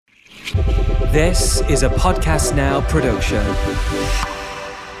This is a Podcast Now production.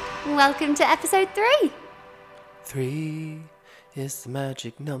 Welcome to episode 3. 3 is the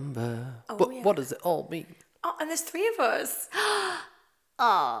magic number. Oh, yeah. What does it all mean? Oh, and there's 3 of us.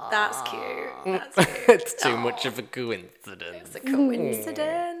 Oh, That's cute. That's cute. It's too much of a coincidence. It's a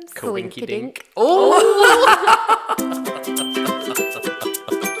coincidence. Coinky dink.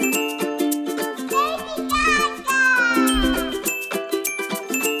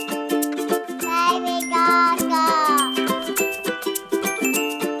 Baby Gaga.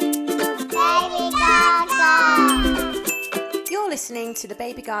 Baby Gaga. You're listening to the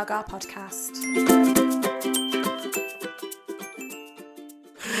Baby Gaga podcast.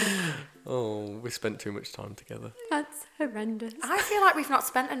 Oh, we spent too much time together. that's horrendous. I feel like we've not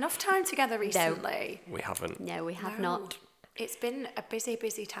spent enough time together recently. We haven't. No, we have No. not. It's been a busy,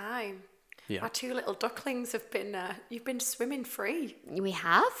 busy time. Yeah. Our 2 little ducklings have been, you've been swimming free. We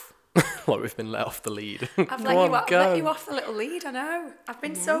have? Like we've been let off the lead. I've Go on, go. let you off the little lead, I know. I've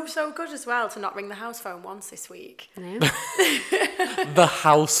been so good as well to not ring the house phone once this week. No. The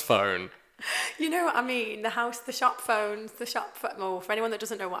house phone. You know what I mean? The shop phones, for anyone that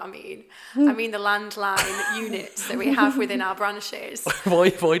doesn't know what I mean the landline units that we have within our branches. Why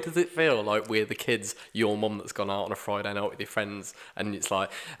does it feel like we're the kids, your mum that's gone out on a Friday night with your friends, and it's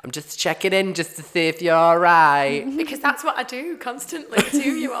like, I'm just checking in just to see if you're alright. Because that's what I do constantly to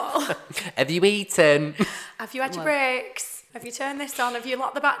you all. Have you eaten? Have you had your breaks? Have you turned this on? Have you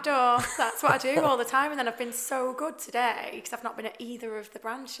locked the back door? That's what I do all the time. And then I've been so good today because I've not been at either of the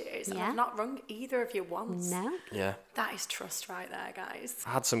branches. And Yeah. I've not rung either of you once. No. Yeah. That is trust right there, guys. I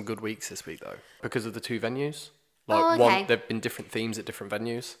had some good weeks this week though, because of the 2 venues. Oh, okay. There've been different themes at different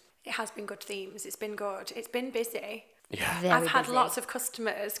venues. It has been good themes. It's been good. It's been busy. Yeah. Very I've had busy. lots of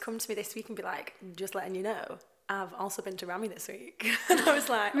customers come to me this week and be like, just letting you know, I've also been to Rami this week. And I was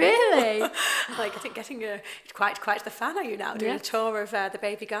like, Really? like, I think getting quite the fan are you now, doing Yeah. a tour of the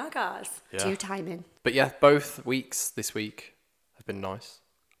Baby Gagas. Yeah. 2 timing. But yeah, both weeks this week have been nice.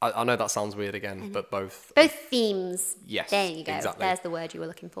 I know that sounds weird again, but both. Both themes. Yes, There you go. exactly. There's the word you were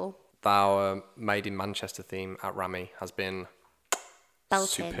looking for. Our Made in Manchester theme at Rami has been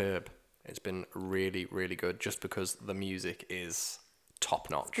Belting. superb. It's been really, really good just because the music is top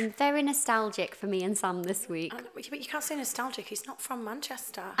notch. Been very nostalgic for me and Sam this week. But you can't say nostalgic. He's not from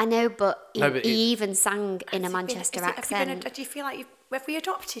Manchester. I know, but he, No, but he it- even sang in a Has he been- Manchester is it- accent. do you feel like have we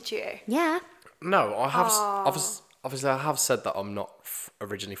adopted you? Yeah. No, I have. Obviously, I have said that I'm not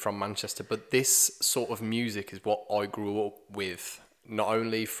originally from Manchester, but this sort of music is what I grew up with. Not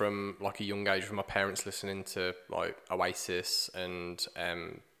only from like a young age, from my parents listening to like Oasis and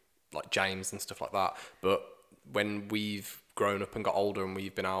like James and stuff like that, but when we've grown up and got older and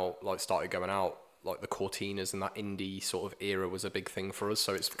we've been out, like started going out, like the Cortinas and that indie sort of era was a big thing for us.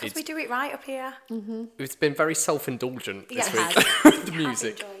 So Because we do it right up here. it's been very self-indulgent this Yes. week with the We have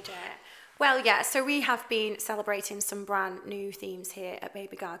music. enjoyed it. Well, yeah, so we have been celebrating some brand new themes here at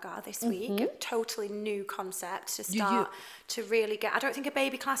Baby Gaga this week. A totally new concept to start to really get. I don't think a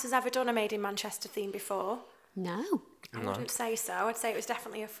baby class has ever done a Made in Manchester theme before. No. I wouldn't say so. I'd say it was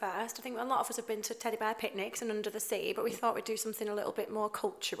definitely a first. I think a lot of us have been to teddy bear picnics and under the sea, but we thought we'd do something a little bit more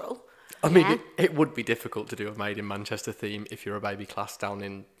cultural. I mean, Yeah. it would be difficult to do a Made in Manchester theme if you're a baby class down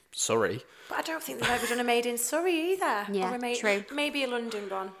in Surrey. But I don't think they've ever done a Made in Surrey either. Yeah, or true. Maybe a London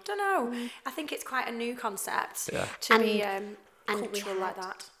one. Don't know. I think it's quite a new concept Yeah. to be And we cultural like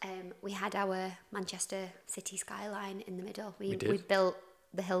that. We had our Manchester city skyline in the middle. We did. built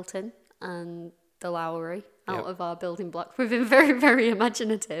the Hilton and the Lowry out Yep. of our building blocks. We've been very, very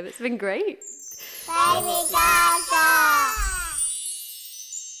imaginative. It's been great. Baby Gaga.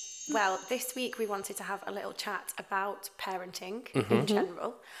 Well, this week we wanted to have a little chat about parenting in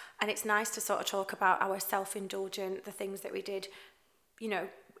general. And it's nice to sort of talk about our self-indulgent, the things that we did, you know,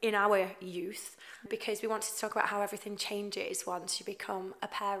 in our youth, because we wanted to talk about how everything changes once you become a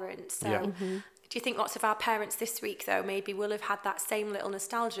parent. So Yeah. do you think lots of our parents this week, though, maybe will have had that same little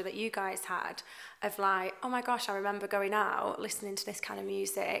nostalgia that you guys had of like, oh my gosh, I remember going out, listening to this kind of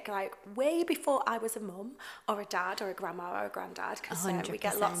music, like way before I was a mum or a dad or a grandma or a granddad, because we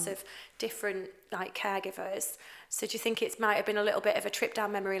get lots 100%. of different like caregivers. So do you think it might have been a little bit of a trip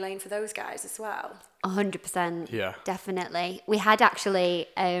down memory lane for those guys as well? 100%. Yeah. Definitely. We had actually,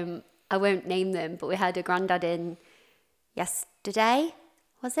 I won't name them, but we had a granddad in yesterday,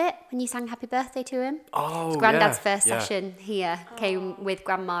 was it? When you sang happy birthday to him? Oh, It's Granddad's yeah, first yeah. session here, came with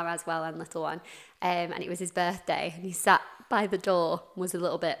Grandma as well and little one. And it was his birthday. And he sat by the door, was a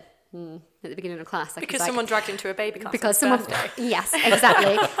little bit at the beginning of class. Like, Because he's like, someone dragged him to a baby class. because on his someone, birthday. yes,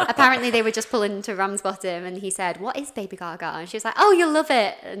 exactly. Apparently they were just pulling into Ramsbottom, and he said, "What is Baby Gaga?" And she was like, "Oh, you'll love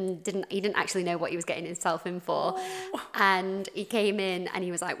it." And he didn't actually know what he was getting himself in for. And he came in and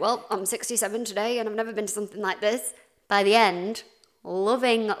he was like, "Well, I'm 67 today, and I've never been to something like this." By the end,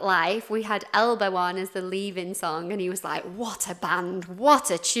 loving life. We had Elbow on as the leaving song, and he was like, "What a band,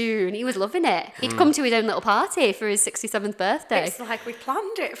 what a tune." He was loving it. He'd come to his own little party for his 67th birthday. It's like we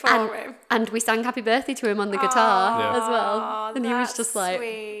planned it for him. And we sang Happy Birthday to him on the guitar as well. And he was That's just like,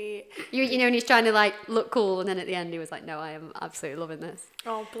 sweet. you know, and he's trying to like look cool. And then at the end, he was like, "No, I am absolutely loving this."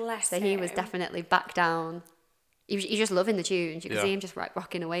 Oh, bless So him. he was definitely back down. He was just loving the tunes. You could see him just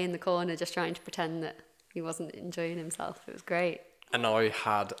rocking away in the corner, just trying to pretend that he wasn't enjoying himself. It was great. And I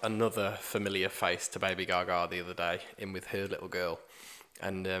had another familiar face to Baby Gaga the other day in with her little girl.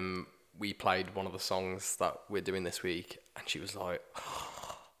 And we played one of the songs that we're doing this week. And she was like,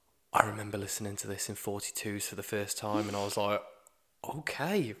 "I remember listening to this in 42s for the first time." And I was like,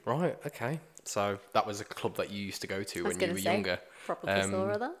 okay. So that was a club that you used to go to when you were younger. Probably saw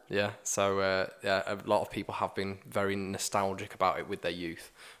her there. Yeah, so a lot of people have been very nostalgic about it with their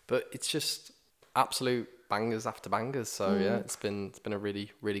youth. But it's just absolute bangers after bangers. So yeah, it's been a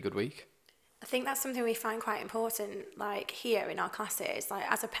really, really good week. I think that's something we find quite important, like here in our classes, like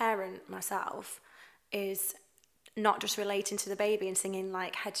as a parent myself, is not just relating to the baby and singing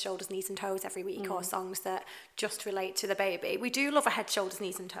like head, shoulders, knees and toes every week or songs that just relate to the baby. We do love a head, shoulders,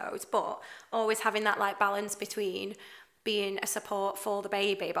 knees and toes, but always having that like balance between being a support for the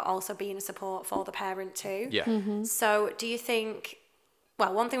baby but also being a support for the parent too. Yeah. So do you think,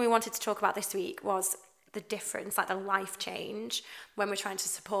 well, one thing we wanted to talk about this week was the difference, like the life change when we're trying to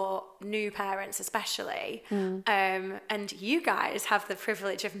support new parents especially. And you guys have the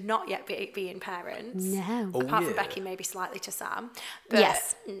privilege of not yet being parents. No. Apart from Becky, maybe slightly to Sam. But,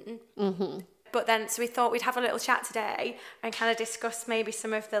 Yes. But then, so we thought we'd have a little chat today and kind of discuss maybe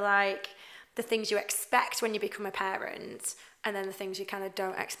some of the things you expect when you become a parent and then the things you kind of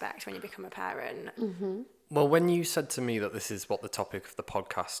don't expect when you become a parent. Well, when you said to me that this is what the topic of the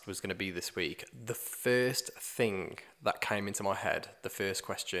podcast was going to be this week, the first thing that came into my head, the first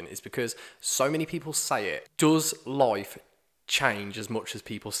question, is because so many people say it. Does life change as much as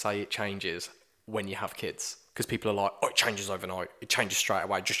people say it changes when you have kids? Because people are like, "Oh, it changes overnight. It changes straight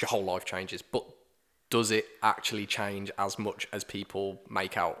away. Just your whole life changes." But does it actually change as much as people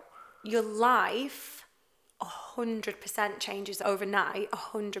make out? Your life 100% changes overnight,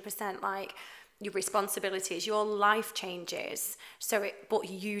 100%. Like, your responsibilities, your life changes, but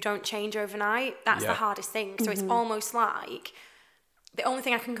you don't change overnight. That's the hardest thing. So it's almost like, the only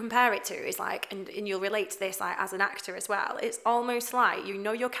thing I can compare it to is like, and you'll relate to this like as an actor as well, it's almost like you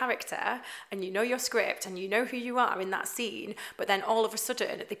know your character and you know your script and you know who you are in that scene, but then all of a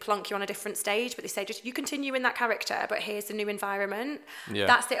sudden they plonk you on a different stage, but they say just you continue in that character, but here's the new environment.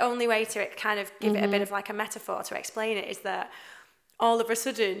 That's the only way to kind of give it a bit of like a metaphor to explain it, is that all of a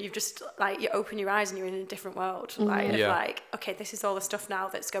sudden you've just like, you open your eyes and you're in a different world. Like, okay, this is all the stuff now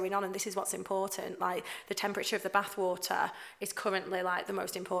that's going on and this is what's important. Like, the temperature of the bathwater is currently like the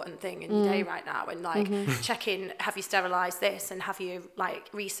most important thing in your day right now, and like checking, have you sterilized this, and have you like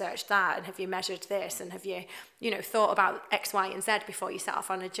researched that, and have you measured this, and have you thought about X, Y and Z before you set off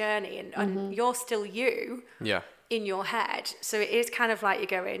on a journey, and you're still you in your head. So it is kind of like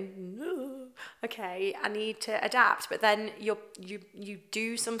you're going, "No, okay, I need to adapt," but then you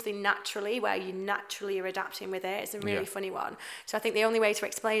do something naturally where you naturally are adapting with it. It's a really funny one. So I think the only way to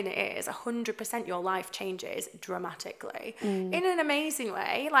explain it is 100% your life changes dramatically in an amazing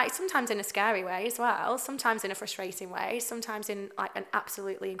way, like sometimes in a scary way as well, sometimes in a frustrating way, sometimes in like an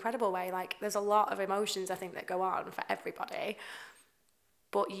absolutely incredible way. Like, there's a lot of emotions I think that go on for everybody,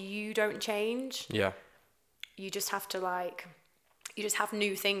 but you don't change. You just have to you just have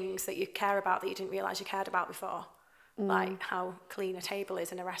new things that you care about that you didn't realise you cared about before. Like how clean a table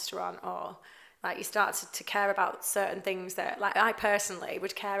is in a restaurant, or like you start to care about certain things that, like, I personally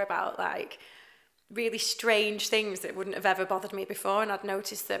would care about like really strange things that wouldn't have ever bothered me before, and I'd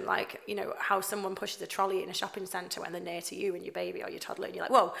notice them, like, how someone pushes a trolley in a shopping centre when they're near to you and your baby or your toddler, and you're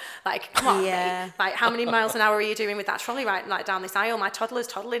like, whoa, like, come on, mate. Like, how many miles an hour are you doing with that trolley right like down this aisle? My toddler's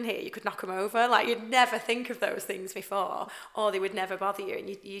toddling here, you could knock him over. Like, you'd never think of those things before, or they would never bother you,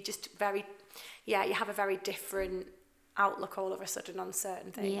 and you just you have a very different outlook all of a sudden on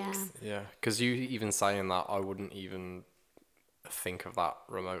certain things. Yeah, because you even saying that, I wouldn't even think of that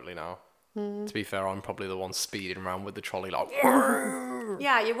remotely now. To be fair, I'm probably the one speeding around with the trolley like.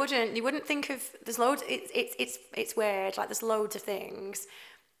 Yeah, you wouldn't think of. There's loads. It's weird. Like, there's loads of things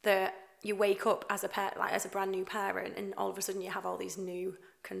that you wake up as a brand new parent, and all of a sudden you have all these new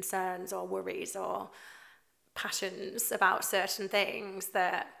concerns or worries or passions about certain things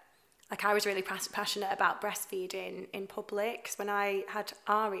that, like, I was really passionate about breastfeeding in public. 'Cause when I had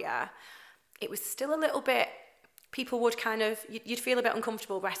Aria, it was still a little bit, people would kind of, you'd feel a bit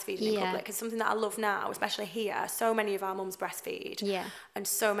uncomfortable breastfeeding in public. It's something that I love now, especially here. So many of our mums breastfeed. Yeah. And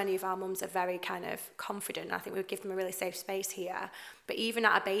so many of our mums are very kind of confident. I think we would give them a really safe space here. But even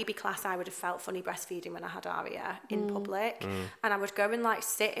at a baby class, I would have felt funny breastfeeding when I had Aria in public. And I would go and like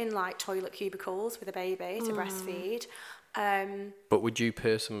sit in like toilet cubicles with a baby to breastfeed. But would you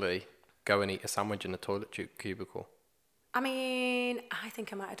personally go and eat a sandwich in a toilet cubicle? I mean, I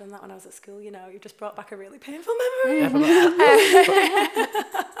think I might have done that when I was at school, you know. You've just brought back a really painful memory.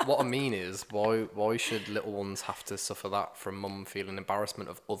 What I mean is, why should little ones have to suffer that from mum feeling embarrassment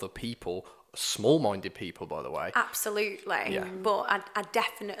of other people, small-minded people, by the way? Absolutely. Yeah. But I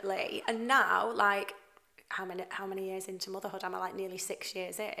definitely, and now, like, how many years into motherhood am I? Like nearly 6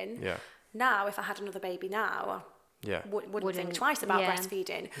 years in. Yeah. Now, if I had another baby now, Yeah. wouldn't think twice about yeah.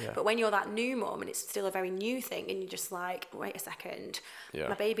 breastfeeding. Yeah. But when you're that new mum and it's still a very new thing and you're just like, wait a second, Yeah.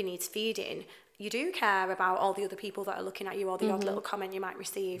 my baby needs feeding, you do care about all the other people that are looking at you, or the odd little comment you might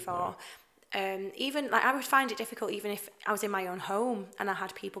receive, or even, like, I would find it difficult even if I was in my own home and I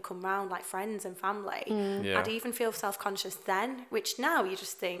had people come round, like friends and family. Yeah. I'd even feel self-conscious then, which now you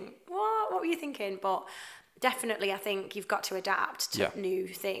just think, what were you thinking? But definitely I think you've got to adapt to Yeah. new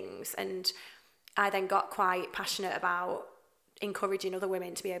things. And I then got quite passionate about encouraging other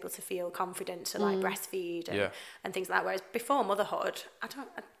women to be able to feel confident to like breastfeed and things like that. Whereas before motherhood,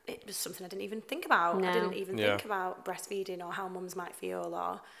 it was something I didn't even think about. No. I didn't even Yeah. think about breastfeeding or how mums might feel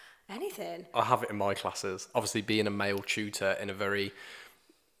or anything. I have it in my classes. Obviously, being a male tutor in a very,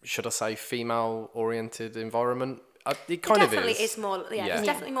 should I say, female-oriented environment, it kind of Definitely is. is more, Yeah. there's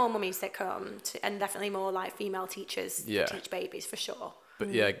definitely more mummies that come to, and definitely more like female teachers Yeah. that teach babies for sure. But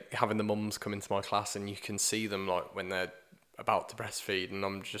yeah, having the mums come into my class and you can see them like when they're about to breastfeed, and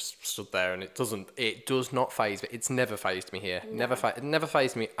I'm just stood there, and it does not faze me. It's never fazed me here. No. It never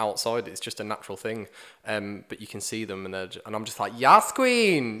fazed me outside. It's just a natural thing. But you can see them, and and I'm just like, yes,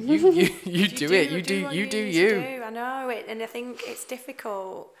 queen, you do it. You do what you. need to do. I know it, and I think it's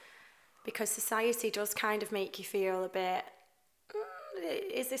difficult because society does kind of make you feel a bit.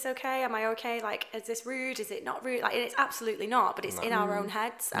 Is this okay? Am I okay? Like, is this rude? Is it not rude? Like, and it's absolutely not, but it's in our own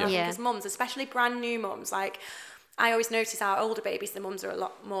heads. And I think Yeah. as mums, especially brand new mums, like, I always notice our older babies, the mums are a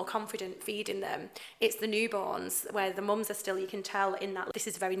lot more confident feeding them. It's the newborns where the mums are still, you can tell in that this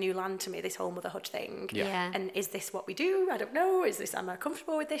is very new land to me, this whole motherhood thing. Yeah. Yeah. And is this what we do? I don't know. Am I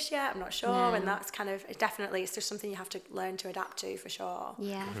comfortable with this yet? I'm not sure. No. And that's kind of, definitely, it's just something you have to learn to adapt to for sure.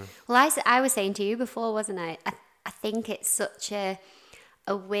 Yeah. Well, I was saying to you before, wasn't I? I think it's such a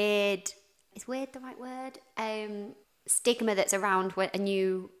weird, is weird the right word? Stigma that's around when a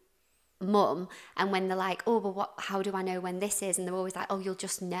new mum, and when they're like, oh, but how do I know when this is? And they're always like, oh, you'll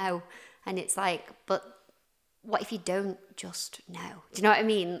just know. And it's like, but what if you don't just know? Do you know what I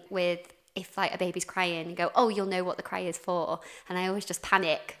mean? With, if like a baby's crying and go, oh, you'll know what the cry is for. And I always just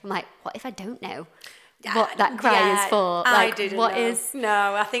panic. I'm like, what if I don't know what that cry is for? I Like, didn't what know. is?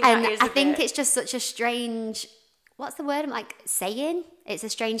 No, I think And that is I a think bit- it's just such a strange, what's the word? I'm like, saying? It's a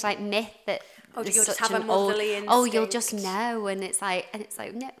strange like myth that Oh, there's you'll just such have a an old- motherly oh, you'll just instinct. know. And it's like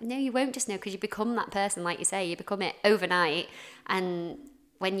no, you won't just know, because you become that person, like you say, you become it overnight. And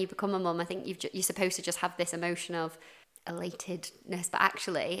when you become a mum, I think you're supposed to just have this emotion of elatedness, but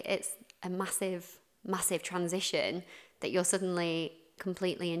actually it's a massive, massive transition that you're suddenly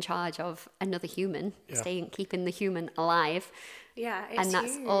completely in charge of another human, keeping the human alive. Yeah, it's And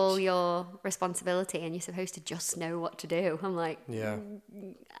that's huge. all your responsibility, and you're supposed to just know what to do. I'm like, Yeah.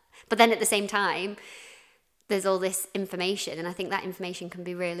 but then at the same time, there's all this information, and I think that information can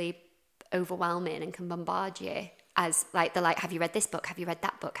be really overwhelming and can bombard you. As like, they're like, have you read this book? Have you read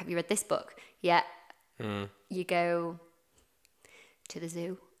that book? Have you read this book? Yeah. You go to the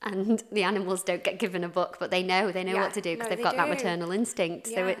zoo, and the animals don't get given a book, but they know Yeah. what to do because No, they've they got that do. maternal instinct.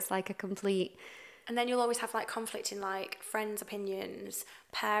 So Yeah. it's like a complete. And then you'll always have like conflict in like friends' opinions,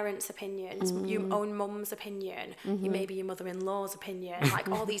 parents' opinions, your own mum's opinion, maybe your mother-in-law's opinion, like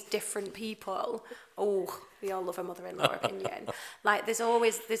all these different people. Oh, we all love a mother-in-law opinion. Like there's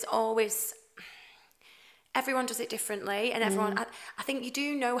always, everyone does it differently, and everyone, I think you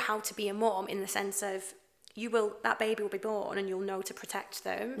do know how to be a mum in the sense of that baby will be born and you'll know to protect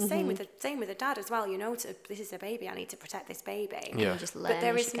them. Same with a dad as well. You know, this is a baby, I need to protect this baby. Yeah. You just learn But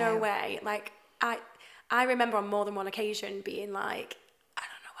there as is you no go. way. Like I remember on more than one occasion being like, I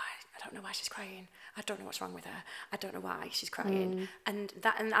don't know why she's crying. I don't know what's wrong with her. I don't know why she's crying. And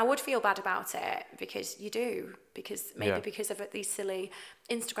I would feel bad about it, because you do, because because of these silly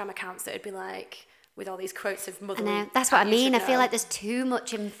Instagram accounts that would be like, with all these quotes of motherly. I know. That's what I mean. I feel know. like there's too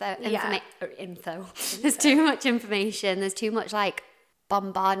much info. Yeah. There's too much information. There's too much like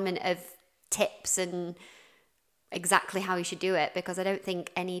bombardment of tips and exactly how you should do it, because I don't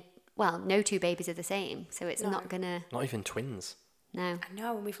think no two babies are the same. So it's not gonna. Not even twins. No. I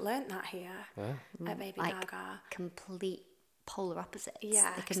know, and we've learnt that here at Baby Like Gaga. complete polar opposites. Yeah,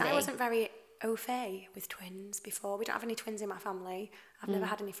 they can because be. I wasn't very au fait with twins before. We don't have any twins in my family. I've never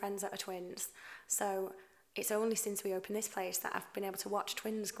had any friends that are twins. So it's only since we opened this place that I've been able to watch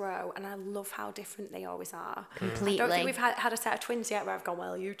twins grow, and I love how different they always are. Completely. I don't think we've had a set of twins yet where I've gone,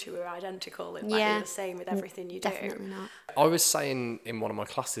 well, you two are identical, and like, Yeah. you're the same with everything you do. Definitely not. I was saying in one of my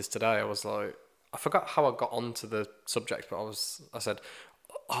classes today, I was like, I forgot how I got onto the subject, but I said,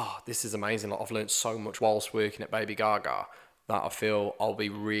 oh, this is amazing. Like, I've learned so much whilst working at Baby Gaga that I feel I'll be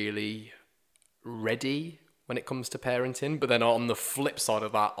really ready when it comes to parenting. But then on the flip side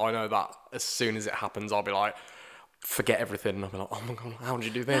of that, I know that as soon as it happens, I'll be like, forget everything. And I'll be like, oh my God, how did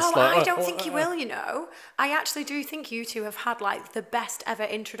you do this? No, like, I don't think you will, you know. I actually do think you two have had like the best ever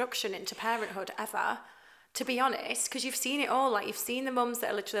introduction into parenthood ever, to be honest, because you've seen it all. Like, you've seen the mums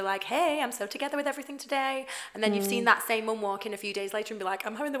that are literally like, hey, I'm so together with everything today. And then you've seen that same mum walk in a few days later and be like,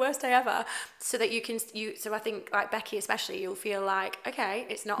 I'm having the worst day ever. So that so I think, like Becky especially, you'll feel like, okay,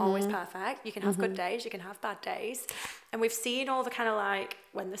 it's not always perfect. You can have good days, you can have bad days. And we've seen all the kind of like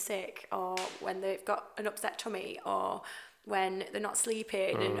when they're sick, or when they've got an upset tummy, or when they're not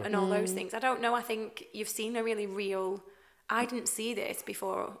sleeping, and all those things. I don't know, I think you've seen a really real, I didn't see this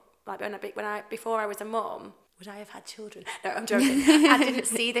before. Like before I was a mum, would I have had children? No, I'm joking. I didn't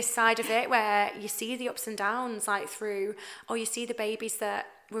see this side of it where you see the ups and downs, like through, or you see the babies that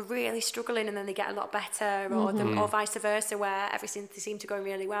were really struggling and then they get a lot better, or or vice versa, where everything they seem to go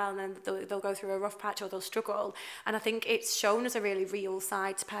really well and then they'll go through a rough patch or they'll struggle. And I think it's shown as a really real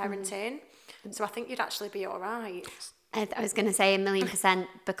side to parenting. So I think you'd actually be all right. I was going to say 1,000,000%,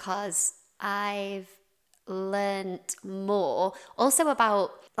 because I've learnt more also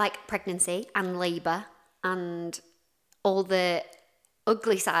about like pregnancy and labour and all the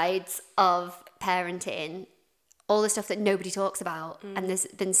ugly sides of parenting, all the stuff that nobody talks about. And there's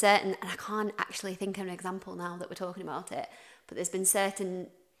been certain, and I can't actually think of an example now that we're talking about it, but there's been certain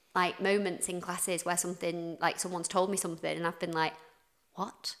like moments in classes where something, like someone's told me something and I've been like,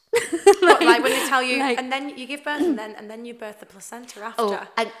 what? like when they tell you, like- and then you give birth, and then you birth the placenta after. Oh,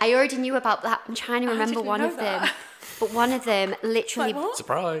 and I already knew about that. I'm trying to remember didn't one know of them, that. but one of them literally, Like what?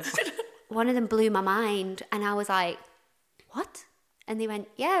 surprise. one of them blew my mind, and I was like, what? And they went,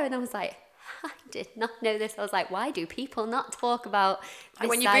 yeah, and I was like, I did not know this. I was like, why do people not talk about this Like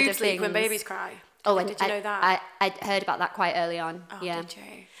when your side boobs of leak, when things? babies cry. Oh, Like, and did you know that? I heard about that quite early on. Oh, yeah. did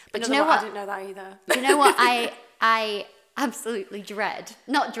you? But You do you know I what? didn't know that either. Do you know what I absolutely dread?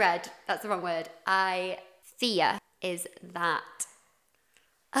 Not dread, that's the wrong word. I fear is that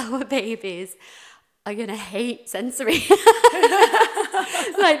our babies are going to hate sensory.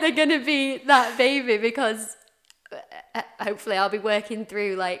 Like they're going to be that baby, because hopefully I'll be working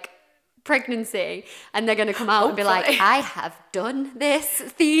through like pregnancy and they're going to come out and be like, Hopefully. I have done this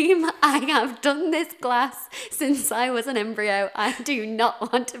theme, I have done this class since I was an embryo. I do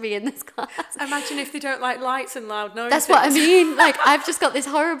not want to be in this class. Imagine if they don't like lights and loud noises. That's what I mean. Like, I've just got this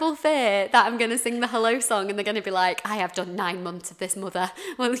horrible fear that I'm going to sing the hello song and they're going to be like, I have done 9 months of this, mother.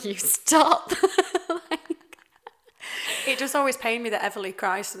 Will you stop? It does always pain me that Everly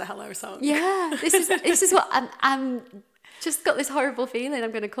cries to the hello song. Yeah, this is what I'm just got this horrible feeling I'm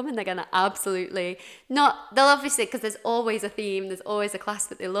going to come and they're going to absolutely not, they'll obviously, because there's always a theme, there's always a class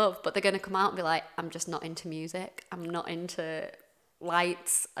that they love, but they're going to come out and be like, I'm just not into music, I'm not into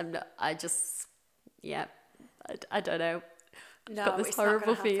lights, I don't know. No, got this it's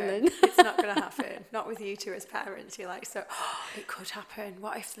horrible not gonna feeling. happen. It's not going to happen. Not with you two as parents. You're like, so it could happen.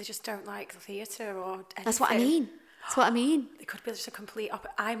 What if they just don't like theatre or anything? That's what I mean. That's what I mean. It could be just a complete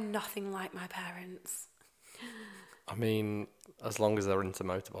opposite. I'm nothing like my parents. I mean, as long as they're into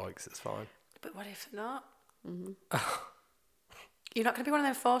motorbikes, it's fine. But what if they're not? You're not going to be one of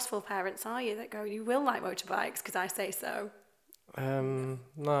them forceful parents, are you, that go, you will like motorbikes because I say so?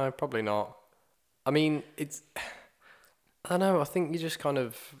 No, probably not. I mean, I don't know, I think you just kind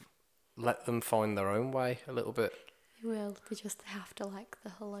of let them find their own way a little bit. They will. They just have to like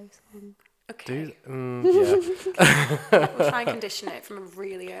the hello song. Okay. Yeah. We'll try and condition it from a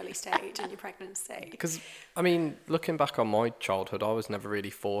really early stage in your pregnancy. Because, I mean, looking back on my childhood, I was never really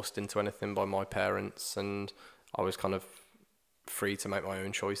forced into anything by my parents, and I was kind of free to make my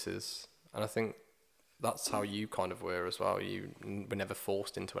own choices. And I think that's how you kind of were as well. You were never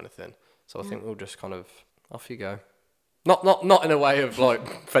forced into anything. So I think we'll just kind of, off you go. Not in a way of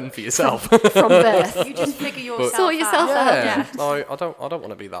like fend for yourself. From birth. You just figure yourself Sort yourself out. out. Yeah. No, I don't want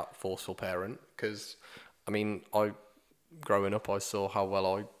to be that forceful parent, because I mean, growing up, I saw how well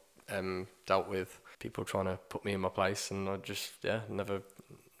I dealt with people trying to put me in my place, and I just I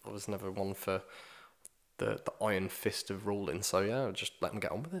was never one for the iron fist of ruling. So yeah, I just let them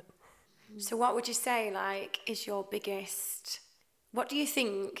get on with it. So what would you say, like, is your biggest... What do you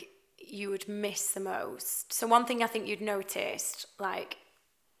think you would miss the most? So one thing I think you'd noticed, like,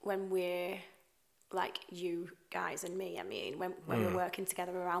 when we're, like, you guys and me, I mean, when we're working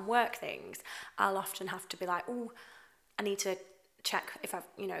together around work things, I'll often have to be like, oh, I need to check if I've,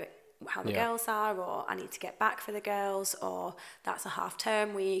 how the girls are, or I need to get back for the girls, or that's a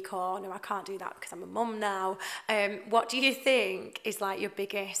half-term week, or no, I can't do that because I'm a mum now. What do you think is, like, your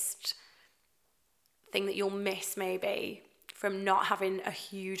biggest thing that you'll miss, maybe, from not having a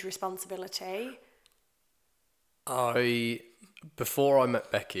huge responsibility? Before I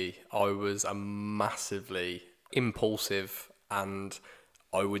met Becky, I was a massively impulsive, and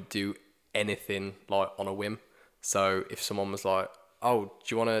I would do anything like on a whim. So if someone was like, oh,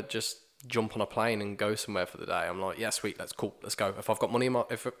 do you want to just jump on a plane and go somewhere for the day? I'm like, yeah, sweet, let's go. If I've got money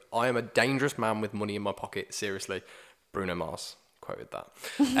if I am a dangerous man with money in my pocket, seriously, Bruno Mars quoted that.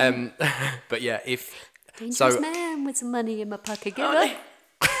 But yeah, Dangerous man with some money in my pocket. Give up.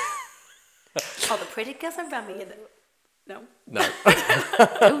 Oh, the pretty girls around me. No.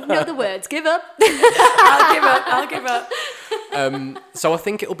 Don't know the words. Give up. I'll give up. So I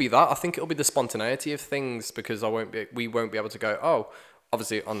think it'll be that. I think it'll be the spontaneity of things, because we won't be able to go, oh,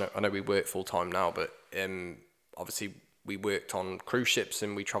 obviously I know we work full time now, but obviously we worked on cruise ships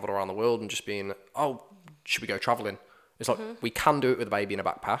and we travelled around the world, and just being, oh, should we go travelling? It's like, we can do it with a baby in a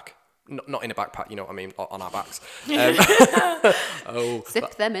backpack. Not in a backpack, you know what I mean, on our backs.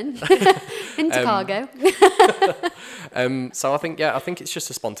 Zip them in into cargo. So I think it's just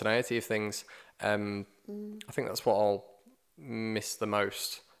the spontaneity of things. I think that's what I'll miss the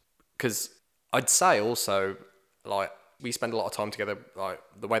most, because I'd say also, like, we spend a lot of time together. Like,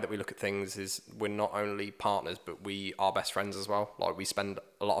 the way that we look at things is we're not only partners, but we are best friends as well. Like, we spend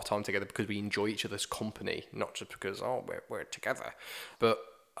a lot of time together because we enjoy each other's company, not just because we're together. But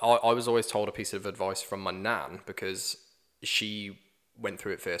I was always told a piece of advice from my nan, because she went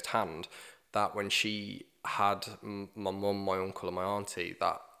through it firsthand, that when she had my mum, my uncle and my auntie,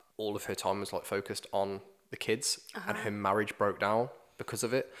 that all of her time was like focused on the kids, and her marriage broke down because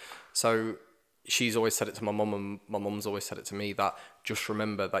of it. So she's always said it to my mum, and my mum's always said it to me, that just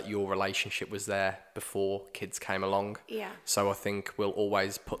remember that your relationship was there before kids came along. Yeah. So I think we'll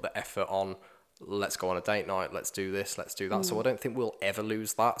always put the effort on, let's go on a date night, let's do this, let's do that. So I don't think we'll ever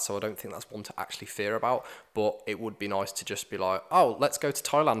lose that. So I don't think that's one to actually fear about. But it would be nice to just be like, oh, let's go to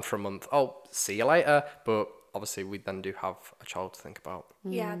Thailand for a month. Oh, see you later. But obviously we then do have a child to think about.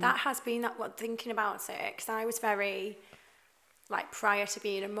 Yeah, that has been thinking about it, because I was very, like, prior to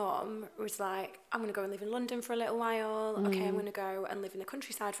being a mum, it was like, I'm going to go and live in London for a little while. Okay, I'm going to go and live in the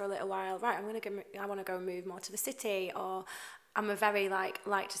countryside for a little while. Right, I want to go and move more to the city. Or I'm a very, like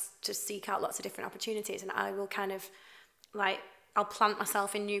to seek out lots of different opportunities, and I will kind of, like, I'll plant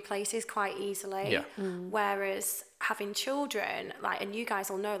myself in new places quite easily. Yeah. Whereas having children, like, and you guys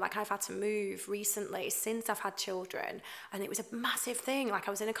all know, like, I've had to move recently since I've had children, and it was a massive thing. Like,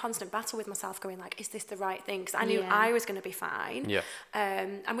 I was in a constant battle with myself, going like, is this the right thing? Because I knew I was going to be fine. Yeah.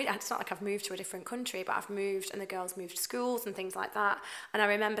 And it's not like I've moved to a different country, but I've moved, and the girls moved schools and things like that. And I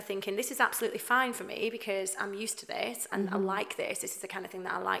remember thinking, this is absolutely fine for me, because I'm used to this, and I like this. This is the kind of thing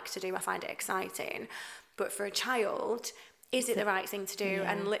that I like to do. I find it exciting. But for a child, is it the right thing to do?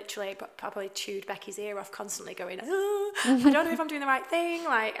 Yeah. And literally probably chewed Becky's ear off, constantly going, I don't know if I'm doing the right thing.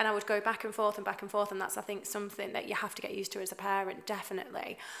 Like, and I would go back and forth. And that's, I think, something that you have to get used to as a parent,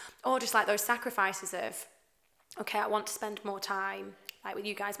 definitely. Or just like those sacrifices of, okay, I want to spend more time. Like,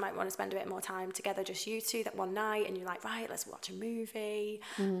 you guys might want to spend a bit more time together, just you two, that one night, and you're like, right, let's watch a movie.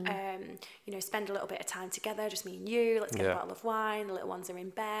 Spend a little bit of time together, just me and you. Let's get a bottle of wine. The little ones are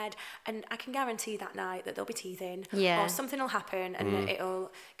in bed, and I can guarantee that night that they'll be teething, or something will happen, and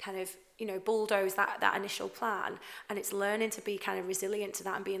it'll kind of, bulldoze that initial plan. And it's learning to be kind of resilient to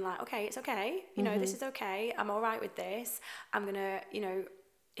that, and being like, okay, it's okay. This is okay. I'm all right with this. I'm gonna,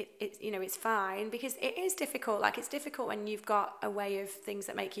 it's fine, because it is difficult. Like, it's difficult when you've got a way of things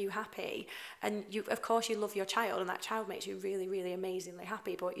that make you happy, and you, of course, you love your child, and that child makes you really, really amazingly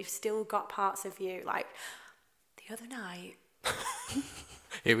happy, but you've still got parts of you, like, the other night.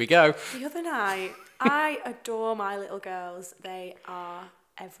 Here we go. The other night, I adore my little girls. They are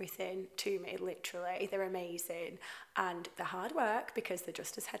everything to me, literally. They're amazing, and they're hard work because they're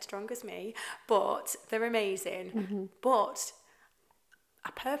just as headstrong as me, but they're amazing. But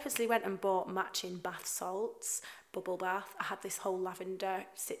I purposely went and bought matching bath salts, bubble bath. I had this whole lavender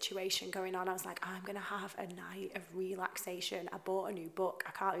situation going on. I was like, I'm going to have a night of relaxation. I bought a new book.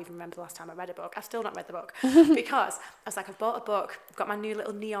 I can't even remember the last time I read a book. I've still not read the book because I was like, I've bought a book. I've got my new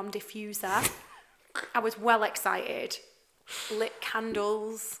little neon diffuser. I was well excited. Lit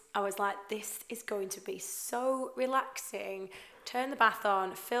candles. I was like, this is going to be so relaxing. Turn the bath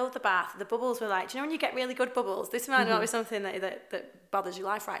on, fill the bath. The bubbles were like, do you know when you get really good bubbles? This might not be something that bothers your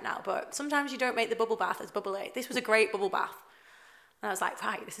life right now, but sometimes you don't make the bubble bath as bubbly. This was a great bubble bath. And I was like,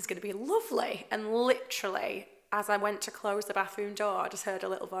 right, this is going to be lovely. And literally, as I went to close the bathroom door, I just heard a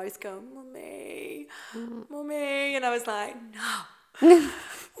little voice go, Mummy, Mummy. And I was like, no.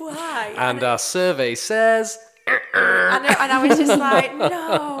 Why? And our survey says... And I was just like,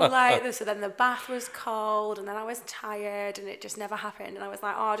 no, like this. So then the bath was cold, and then I was tired, and it just never happened. And I was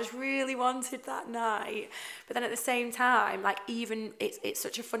like, oh, I just really wanted that night. But then at the same time, like, even it's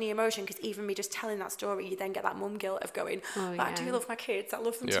such a funny emotion, because even me just telling that story, you then get that mum guilt of going, I do love my kids, I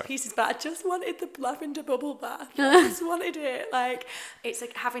love them to pieces, but I just wanted the lavender bubble bath. I just wanted it. Like, it's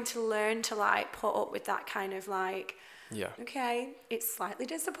like having to learn to like put up with that kind of like, okay, it's slightly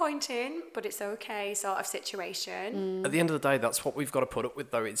disappointing, but it's okay sort of situation. At the end of the day, that's what we've got to put up with,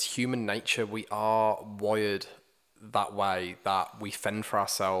 though. It's human nature. We are wired that way, that we fend for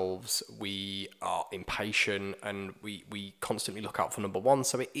ourselves, we are impatient, and we constantly look out for number one.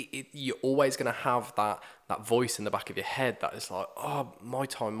 So you're always going to have that voice in the back of your head that is like, oh, my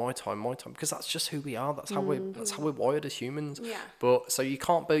time, because that's just who we are. That's how we're wired as humans. Yeah. But so you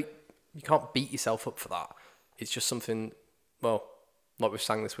can't beat yourself up for that. It's just something, well, like we've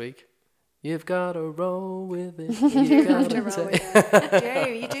sang this week. You've got to roll with it. You have to roll with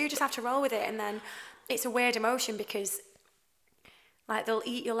it. You do just have to roll with it. And then it's a weird emotion, because like they'll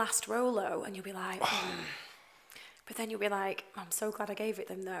eat your last Rolo and you'll be like, but then you'll be like, I'm so glad I gave it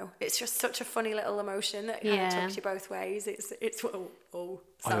them though. It's just such a funny little emotion that kind of tugs you both ways. It's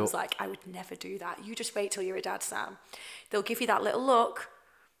Sam's like, I would never do that. You just wait till you're a dad, Sam. They'll give you that little look.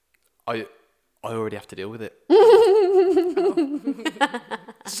 I already have to deal with it.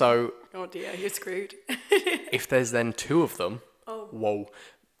 So... oh dear, you're screwed. If there's then two of them, whoa.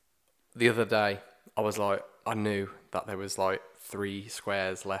 The other day, I was like, I knew that there was like 3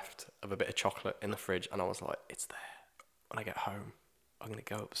 squares left of a bit of chocolate in the fridge, and I was like, it's there. When I get home, I'm going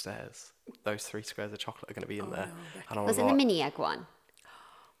to go upstairs. Those 3 squares of chocolate are going to be in there. No. And I was it the mini egg one?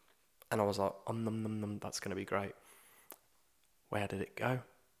 And I was like, num, that's going to be great. Where did it go?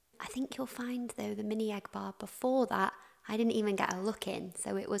 I think you'll find, though, the mini egg bar before that, I didn't even get a look in.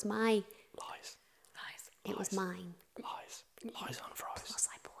 So it was my... Lies. It was mine. Lies on fries. Plus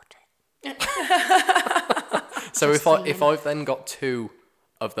I bought it. So if I've then got 2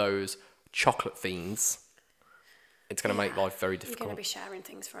 of those chocolate fiends, it's going to make life very difficult. You're going to be sharing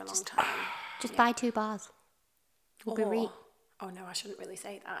things for a long time. Just buy 2 bars. Oh no, I shouldn't really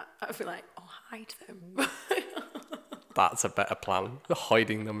say that. I'd be like, hide them. That's a better plan.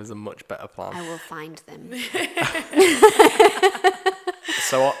 Hiding them is a much better plan. I will find them.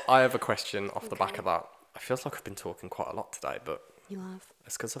 So I have a question off the back of that. I feel like I've been talking quite a lot today, but... You have.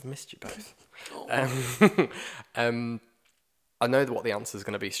 It's because I've missed you both. I know what the answer is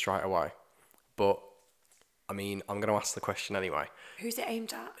going to be straight away, but I mean, I'm going to ask the question anyway. Who's it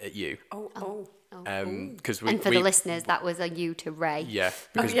aimed at? At you. Because and for the listeners, that was a you to Ray. Yeah.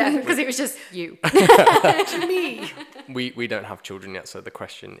 Because it was just you. To me. We don't have children yet, so the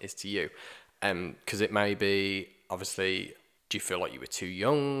question is to you. Because it may be, obviously, do you feel like you were too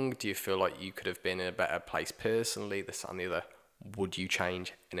young? Do you feel like you could have been in a better place personally? This and the other. Would you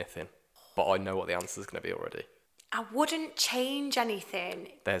change anything? But I know what the answer is going to be already. I wouldn't change anything.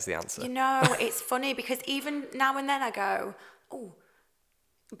 There's the answer. You know, it's funny because even now and then I go, oh,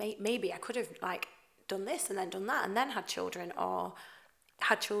 maybe I could have like done this and then done that and then had children, or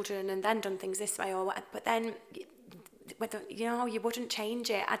had children and then done things this way, or what. But then, you know, you wouldn't change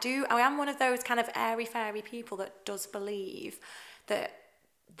it. I am one of those kind of airy-fairy people that does believe that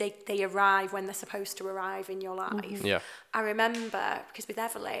they arrive when they're supposed to arrive in your life. Mm-hmm. Yeah. I remember, because with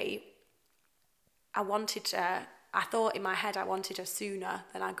Everly, I thought in my head I wanted her sooner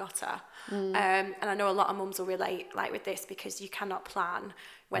than I got her. And I know a lot of mums will relate like with this, because you cannot plan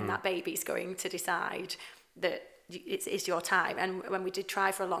when that baby's going to decide that it's your time. And when we did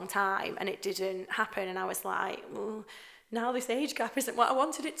try for a long time and it didn't happen, and I was like, well, now this age gap isn't what I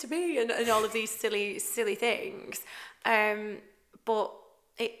wanted it to be, and all of these silly things. But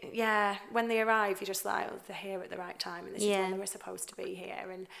when they arrive, you're just like, oh, they're here at the right time, and this is when they were supposed to be here,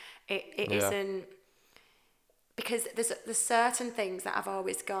 and it isn't, because there's certain things that I've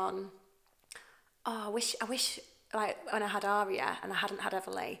always gone, oh, I wish like when I had Aria and I hadn't had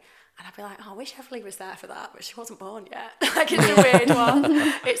Everly, and I'd be like, oh, I wish Everly was there for that, but she wasn't born yet. Like, it's a weird one.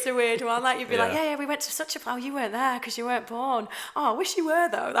 It's a weird one. Like, you'd be like, yeah, we went to such a... Oh, you weren't there because you weren't born. Oh, I wish you were,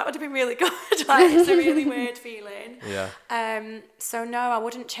 though. That would have been really good. Like, it's a really weird feeling. Yeah. So, no, I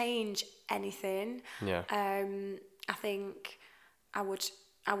wouldn't change anything. Yeah. I think I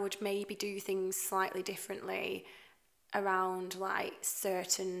would maybe do things slightly differently around, like,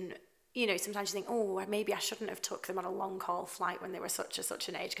 certain... You know, sometimes you think, oh, maybe I shouldn't have took them on a long-haul flight when they were such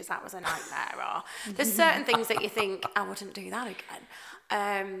an age, because that was a nightmare. Or there's certain things that you think, I wouldn't do that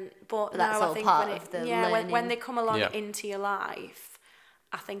again. But that's no, all I think part of the learning. when they come along into your life,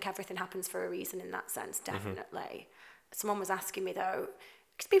 I think everything happens for a reason in that sense, definitely. Someone was asking me, though,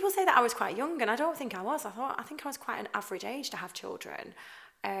 because people say that I was quite young, and I don't think I was. I think I was quite an average age to have children.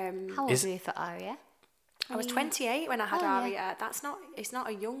 How old were you for Aria? I was 28 when I had Aria. It's not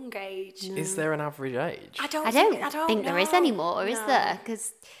a young age. No. Is there an average age? I don't think there is anymore, is there?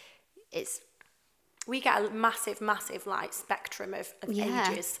 Because we get a massive like spectrum of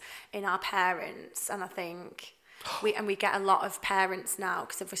ages in our parents, and I think we get a lot of parents now,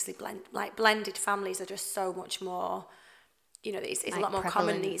 because obviously blended families are just so much more. You know, it's a lot more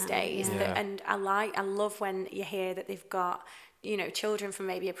common these days. And I love when you hear that they've got, you know, children from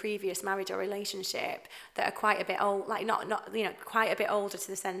maybe a previous marriage or relationship that are quite a bit old, like not you know, quite a bit older, to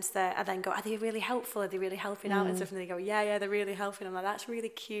the sense that I then go, are they really helpful? Are they really helping out and stuff? And they go, yeah, they're really helping. I'm like, that's really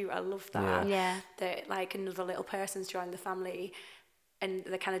cute. I love that. Yeah. That like another little person's joined the family, and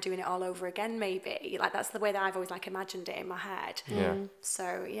they're kind of doing it all over again. Maybe like that's the way that I've always like imagined it in my head. Yeah.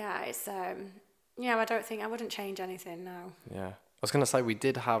 So yeah, it's I wouldn't change anything. No. Yeah. I was gonna say, we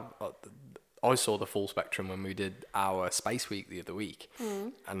did have. I saw the full spectrum when we did our Space Week the other week,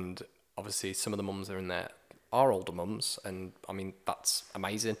 and obviously some of the mums are in there are older mums, and I mean that's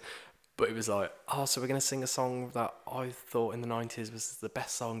amazing. But it was like, oh, so we're gonna sing a song that I thought in the 90s was the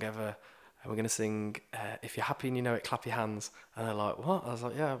best song ever, and we're gonna sing "If You're Happy and You Know It, Clap Your Hands." And they're like, what? I was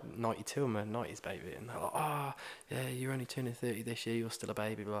like, yeah, 92, I'm a 90s baby, and they're like, oh, yeah, you're only turning 30 this year, you're still a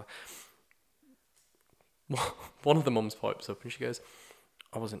baby, blah. One of the mums pipes up and she goes,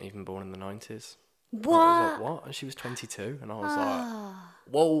 I wasn't even born in the 90s. What? I was like, what? And she was 22. And I was like,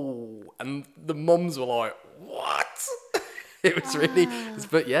 whoa. And the mums were like, what? It was really...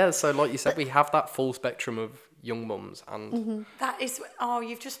 But yeah, so like you said, we have that full spectrum of young mums. And that is... Oh,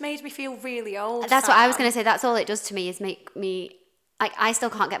 you've just made me feel really old. That's what I was going to say. That's all it does to me, is make me... Like, I still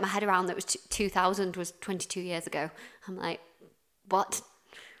can't get my head around that was 2000 was 22 years ago. I'm like, what?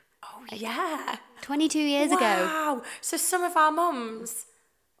 Oh, yeah. 22 years ago. Wow. So some of our mums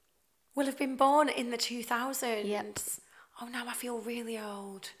will have been born in the 2000s. Yep. Oh, now I feel really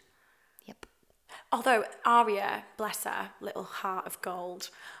old. Yep. Although Aria, bless her, little heart of gold,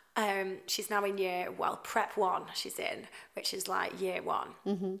 she's now in prep 1 she's in, which is like year 1.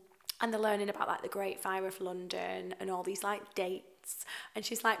 Mm-hmm. And they're learning about like the Great Fire of London and all these like dates. And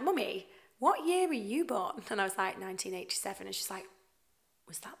she's like, Mummy, what year were you born? And I was like, 1987. And she's like,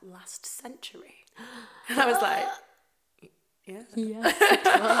 was that last century? And I was like, yeah. Yes, it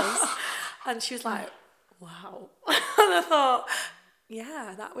was. And she was like, wow. And I thought,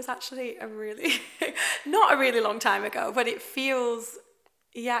 yeah, that was actually not a really long time ago, but it feels,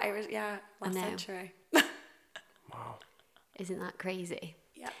 it was, last century. wow. Isn't that crazy?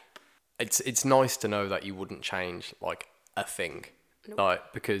 Yeah. It's nice to know that you wouldn't change like a thing. Nope.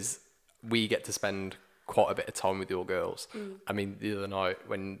 Like, because we get to spend quite a bit of time with your girls. I mean, the other night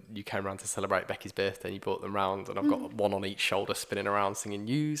when you came around to celebrate Becky's birthday and you brought them round, and I've got one on each shoulder spinning around singing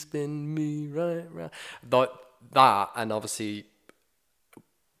 "You Spin Me Right Round," like that. And obviously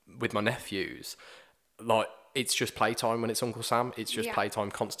with my nephews, like it's just playtime when it's Uncle Sam. It's just playtime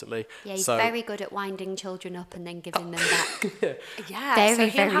constantly. Yeah, he's very good at winding children up and then giving them back. Yeah, very, so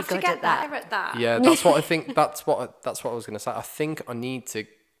he'll very have good to get at that. better at that. Yeah, that's what I think. That's what I was going to say. I think I need to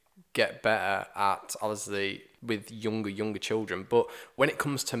get better at, obviously, with younger children. But when it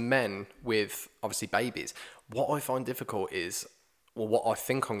comes to men with obviously babies, what I find difficult is, or what I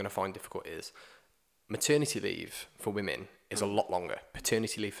think I'm going to find difficult is, maternity leave for women is a lot longer.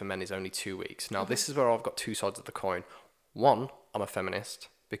 Paternity leave for men is only 2 weeks. Now, this is where I've got two sides of the coin. One, I'm a feminist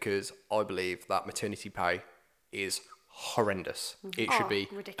because I believe that maternity pay is horrendous. It should be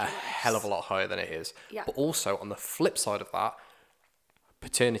ridiculous. A hell of a lot higher than it is. Yeah. But also, on the flip side of that,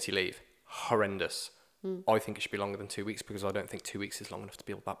 paternity leave, horrendous. I think it should be longer than 2 weeks because I don't think 2 weeks is long enough to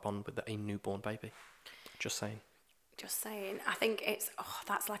build that bond with a newborn baby. Just saying. Just saying. I think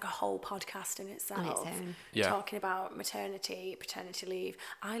that's like a whole podcast in itself. own. Yeah. Talking about maternity, paternity leave.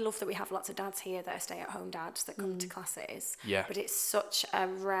 I love that we have lots of dads here that are stay-at-home dads that come to classes. Yeah. But it's such a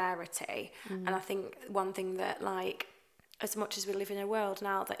rarity. And I think one thing that, like, as much as we live in a world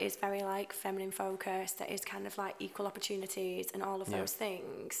now that is very, like, feminine focused, that is kind of like equal opportunities and all of those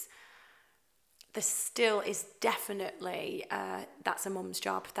things, there still is definitely that's a mum's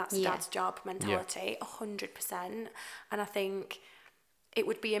job, that's a dad's job mentality, 100%. And I think it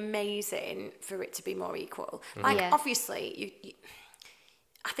would be amazing for it to be more equal. Like, obviously, you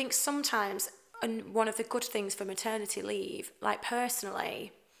I think sometimes, and one of the good things for maternity leave, like,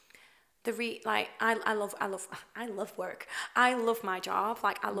 personally, I love work. I love my job.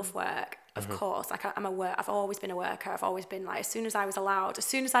 Like, I love work. Of course, like, I've always been a worker. I've always been, like, as soon as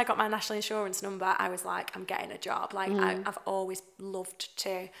I got my national insurance number, I was like, I'm getting a job. Like, I've always loved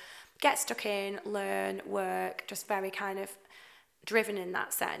to get stuck in, learn, work, just very kind of driven in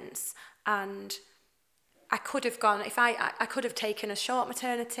that sense. And I could have gone, I could have taken a short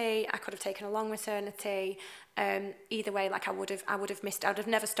maternity, I could have taken a long maternity. Either way, like, I would have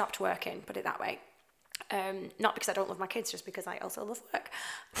never stopped working, put it that way. Not because I don't love my kids, just because I also love work.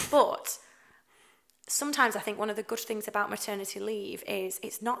 But sometimes I think one of the good things about maternity leave is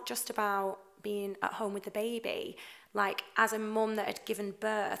it's not just about being at home with the baby. Like, as a mum that had given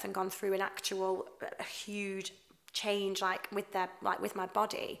birth and gone through a huge change, like, with my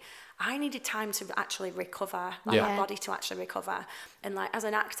body, I needed time to actually recover, like, my body to actually recover. And, like, as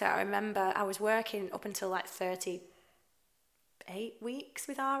an actor, I remember I was working up until, like, 38 weeks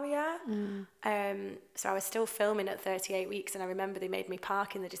with Aria. So I was still filming at 38 weeks, and I remember they made me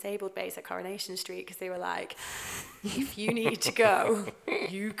park in the disabled base at Coronation Street because they were like, if you need to go,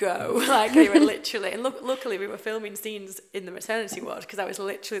 you go. Like, they were literally, and luckily we were filming scenes in the maternity ward because I was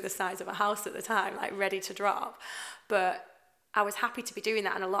literally the size of a house at the time, like, ready to drop. But I was happy to be doing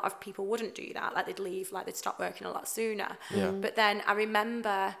that, and a lot of people wouldn't do that. Like, they'd leave, like, they'd stop working a lot sooner. But then I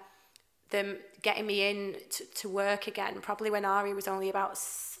remember them getting me in to work again, probably when Ari was only about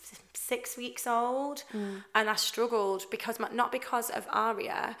 6 weeks old. And I struggled because not because of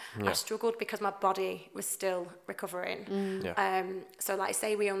Aria, I struggled because my body was still recovering. So, like,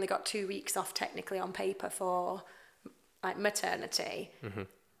 say we only got 2 weeks off technically on paper for, like, maternity.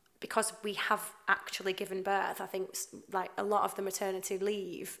 Because we have actually given birth, I think, like, a lot of the maternity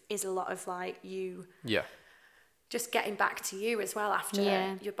leave is a lot of, like, you just getting back to you as well after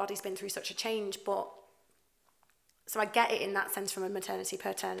your body's been through such a change. But so I get it in that sense from a maternity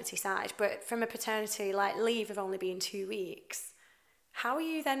paternity side, but from a paternity, like, leave of only being 2 weeks, how are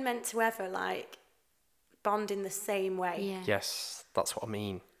you then meant to ever, like, bond in the same way? Yes, that's what I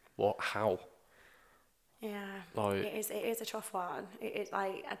mean. How? Yeah, Like, it is a tough one. It is,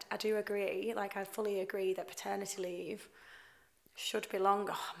 like, I do agree. Like, I fully agree that paternity leave should be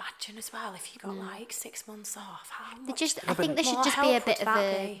longer. Oh, imagine as well if you got like 6 months off. How much? I think there should more just be a help bit would of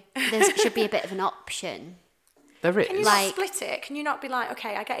that there should be a bit of an option. There is. Can you like- not split it? Can you not be like,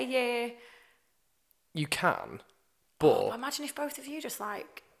 okay, I get a year? You can, but Imagine if both of you just,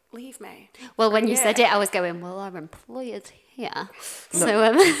 like, leave me. Well, when you Yeah. said it, I was going, well, our employer's here. So,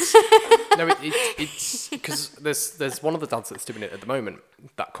 no, it's because there's one of the dads that's doing it at the moment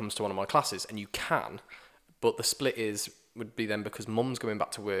that comes to one of my classes, and you can, but the split would be then because mum's going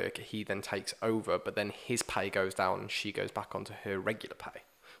back to work, he then takes over, but then his pay goes down and she goes back onto her regular pay.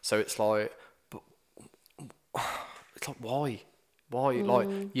 So it's like, why? Like,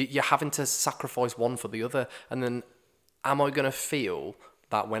 you're having to sacrifice one for the other, and then am I going to feel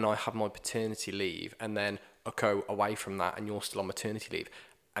that when I have my paternity leave and then I go away from that and you're still on maternity leave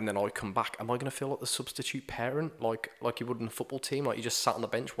and then I come back, am I going to feel like the substitute parent, like you would in a football team, like you just sat on the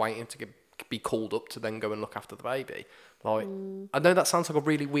bench waiting to be called up to then go and look after the baby? Like, I know that sounds like a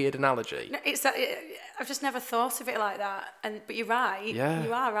really weird analogy. No, I've just never thought of it like that. But you're right. Yeah.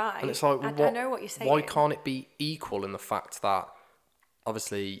 You are right. And it's like, I know what you're saying. Why can't it be equal in the fact that,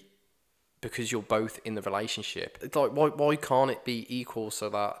 obviously, because you're both in the relationship, it's like, why can't it be equal so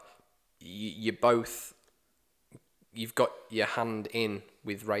that you've got your hand in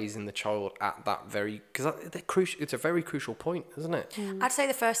with raising the child at that very, because it's a very crucial point, isn't it? I'd say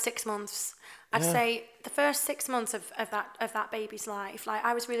the first 6 months. I'd say the first 6 months of that baby's life. Like,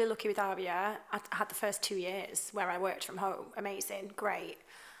 I was really lucky with Aria. I had the first 2 years where I worked from home. Amazing, great.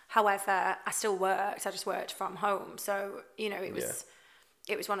 However, I still worked. I just worked from home. So, you know, it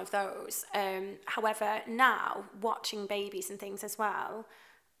was one of those. However, now watching babies and things as well,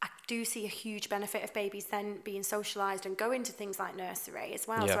 I do see a huge benefit of babies then being socialised and going to things like nursery as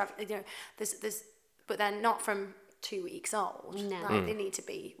well. Yeah. So, there's, but then not from 2 weeks old. No. Like, they need to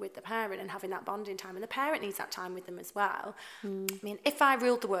be with the parent and having that bonding time, and the parent needs that time with them as well. I mean, if I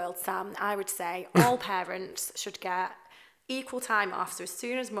ruled the world, Sam, I would say all parents should get equal time off. So as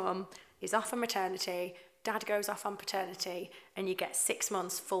soon as mum is off on maternity, dad goes off on paternity, and you get 6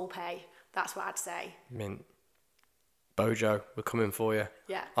 months full pay. That's what I'd say. Mint. Bojo, we're coming for you.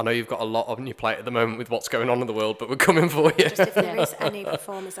 Yeah. I know you've got a lot on your plate at the moment with what's going on in the world, but we're coming for you. Just if there is any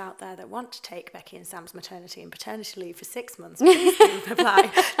performers out there that want to take Becky and Sam's maternity and paternity leave for 6 months, please do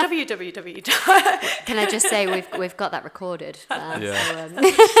apply. www. Can I just say we've got that recorded? Yeah.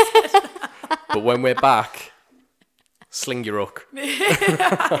 So, But when we're back, sling your hook.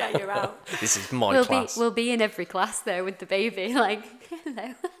 Yeah, you're out. This is my class. we'll be in every class though with the baby. Like,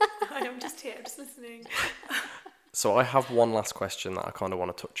 hello. I'm just here, just listening. So I have one last question that I kind of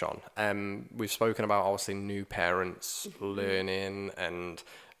want to touch on. We've spoken about obviously new parents learning and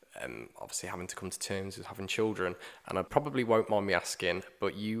obviously having to come to terms with having children. And I probably won't mind me asking,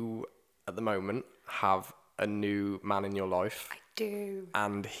 but you at the moment have a new man in your life. I do.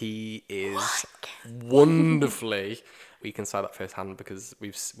 And he is wonderfully, we can say that firsthand because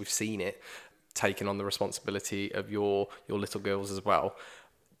we've seen it, taking on the responsibility of your little girls as well.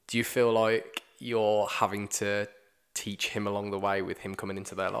 Do you feel like you're having to teach him along the way with him coming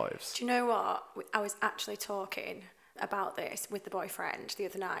into their lives? Do you know what? I was actually talking about this with the boyfriend the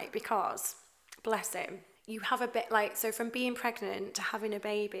other night because, bless him, you have a bit like, so from being pregnant to having a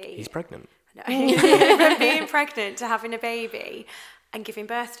baby. He's pregnant. No. From being pregnant to having a baby and giving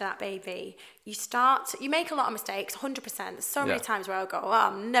birth to that baby, you make a lot of mistakes, 100%. There's so many times where I'll go, oh,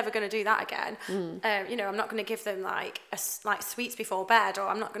 I'm never going to do that again. I'm not going to give them like sweets before bed, or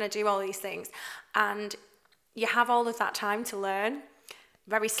I'm not going to do all these things. And you have all of that time to learn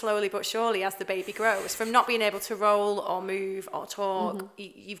very slowly but surely as the baby grows. From not being able to roll or move or talk,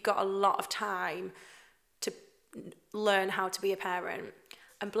 you've got a lot of time to learn how to be a parent.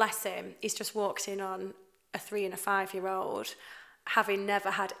 And bless him, he's just walked in on a 3 and a 5-year-old, having never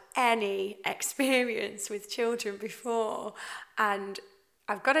had any experience with children before. And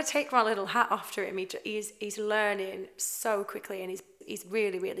I've got to take my little hat off to him. He's learning so quickly, and he's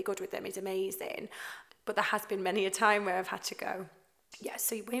really, really good with them. He's amazing. But there has been many a time where I've had to go, yeah,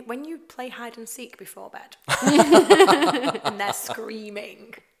 so when you play hide and seek before bed, and they're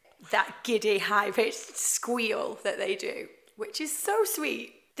screaming, that giddy, high-pitched squeal that they do, which is so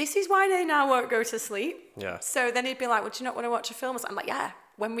sweet. This is why they now won't go to sleep. Yeah. So then he'd be like, well, do you not want to watch a film? I'm like, yeah,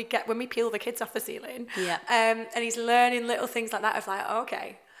 when we peel the kids off the ceiling. Yeah. And he's learning little things like that of like, oh,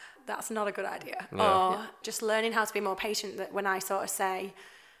 okay, that's not a good idea. Yeah. Or just learning how to be more patient, that when I sort of say,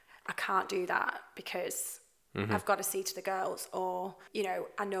 I can't do that because I've got to see to the girls, or,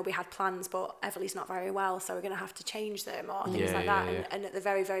 I know we had plans, but Everly's not very well, so we're going to have to change them, or things like that. Yeah. And at the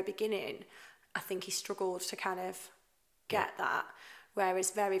very, very beginning, I think he struggled to kind of get that,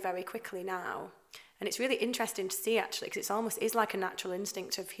 whereas very, very quickly now, and it's really interesting to see actually, because it's almost is like a natural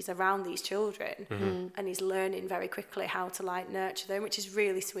instinct of he's around these children and he's learning very quickly how to like nurture them, which is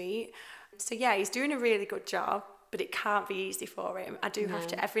really sweet. So yeah, he's doing a really good job, but it can't be easy for him. I do have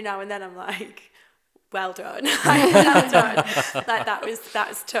to, every now and then I'm like, well done. Well done. Like that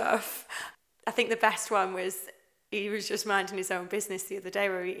was tough. I think the best one was, he was just minding his own business the other day.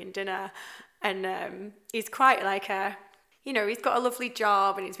 We were eating dinner, and he's quite like he's got a lovely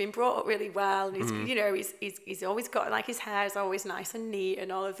job and he's been brought up really well, and he's always got, like, his hair's always nice and neat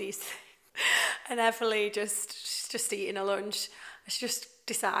and all of these things. And Everly just eating a lunch, she just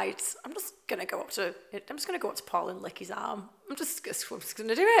decides, I'm just gonna go up to Paul and lick his arm. I'm just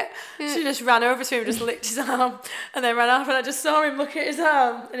gonna do it. Yeah. She just ran over to him, just licked his arm, and then ran off, and I just saw him look at his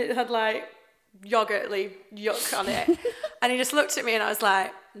arm, and it had like yogurtly yuck on it. And he just looked at me, and I was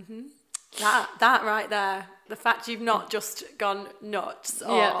like, that right there, the fact you've not just gone nuts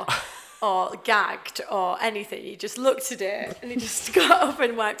or gagged or anything, you just looked at it, and he just got up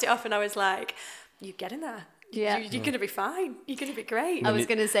and wiped it off, and I was like, you get in there. Yeah. You're going to be fine. You're going to be great. I was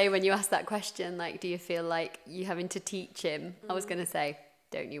going to say, when you asked that question, like, do you feel like you're having to teach him? I was going to say,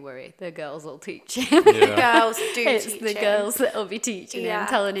 don't you worry, the girls will teach him. The girls do It's teach the him. girls that will be teaching him,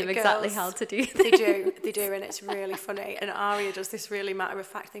 telling him exactly girls, how to do things. They do, and it's really funny. And Aria does this really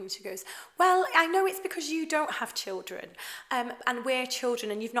matter-of-fact thing. She goes, well, I know it's because you don't have children, and we're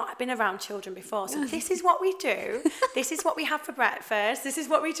children, and you've not been around children before, so this is what we do. This is what we have for breakfast. This is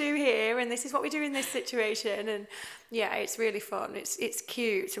what we do here, and this is what we do in this situation. And yeah, it's really fun. It's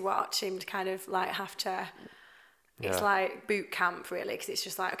cute to watch him to kind of like have to... It's like boot camp, really, because it's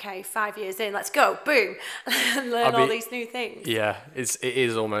just like, okay, 5 years in, let's go, boom, and learn all these new things. Yeah, it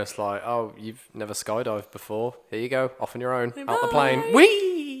is almost like, oh, you've never skydived before. Here you go, off on your own, out the plane.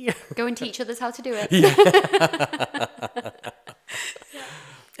 Whee! Wee. Go and teach others how to do it.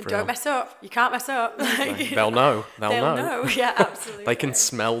 And don't mess up. You can't mess up. They'll know. They'll know. Yeah, absolutely. They can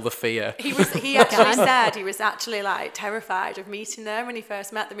smell the fear. He actually said he was actually like terrified of meeting them when he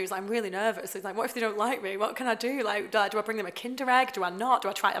first met them. He was like, I'm really nervous. He's like, what if they don't like me? What can I do? Like, do I bring them a Kinder Egg? Do I not?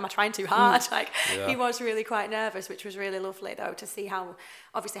 Am I trying too hard? He was really quite nervous, which was really lovely though, to see how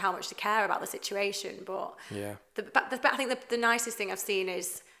much they care about the situation. But Yeah. I think the nicest thing I've seen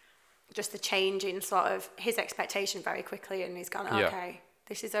is just the change in sort of his expectation very quickly, and he's gone, okay,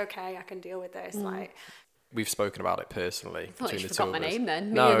 this is okay, I can deal with this. Like, We've spoken about it personally. I thought between you the forgot two my of us. name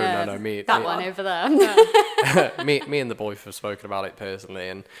then. No, me. That me- one over there. me and the boy have spoken about it personally,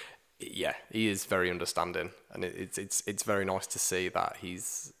 and yeah, he is very understanding, and it's very nice to see that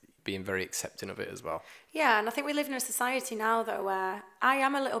he's being very accepting of it as well. yeah, and I think we live in a society now though where I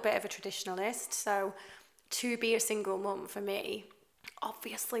am a little bit of a traditionalist, so to be a single mum for me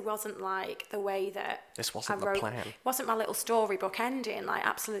obviously wasn't like the way that This wasn't I the wrote. plan. Wasn't my little storybook ending, like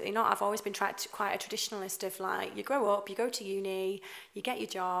absolutely not. I've always been quite a traditionalist of like, you grow up, you go to uni, you get your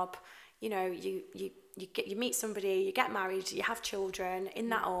job, you know, you meet somebody, you get married, you have children in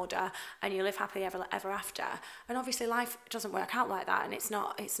that order, and you live happily ever after. And obviously life doesn't work out like that, and it's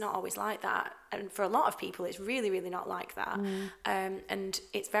not always like that. And for a lot of people, it's really, really not like that. And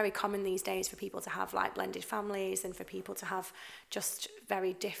it's very common these days for people to have like blended families, and for people to have just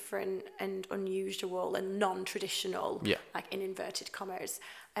very different and unusual and non-traditional, like in inverted commas,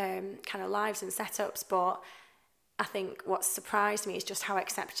 kind of lives and setups. But I think what surprised me is just how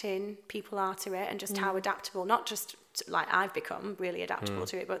accepting people are to it, and just how adaptable, not just like I've become really adaptable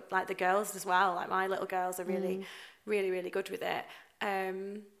to it, but like the girls as well. Like my little girls are really, really, really good with it.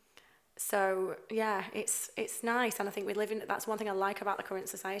 So yeah, it's nice, and I think we live in. That's one thing I like about the current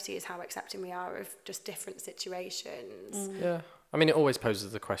society, is how accepting we are of just different situations. Yeah, I mean, it always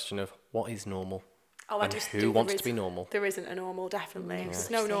poses the question of what is normal, and who wants to be normal. There isn't a normal, definitely. There's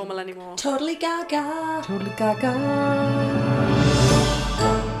no normal anymore. Totally gaga.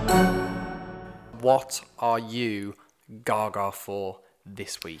 What are you gaga for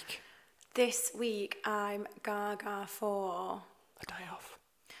this week? This week I'm gaga for. A day off.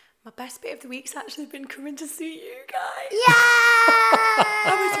 My best bit of the week's actually been coming to see you guys. Yeah!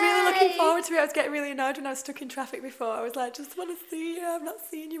 I was really looking forward to it. I was getting really annoyed when I was stuck in traffic before. I was like, just want to see you. I'm not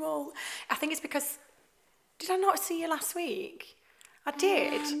seeing you all. I think it's because, did I not see you last week? I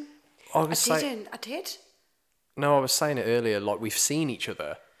did. I did. No, I was saying it earlier. Like, we've seen each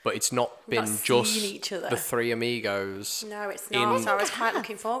other, but it's not been Not just seen each other. the three amigos. No, it's not. So I was quite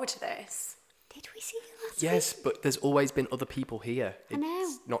looking forward to this. Did we see you last Yes, but there's always been other people here. I know.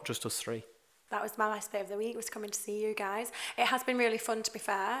 It's not just us three. That was my best bit of the week, was coming to see you guys. It has been really fun, to be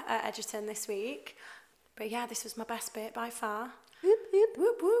fair, at Edgerton this week. But yeah, this was my best bit by far. Whoop, whoop,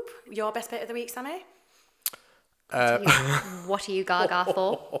 whoop, whoop. Your best bit of the week, Sammy? What are you gaga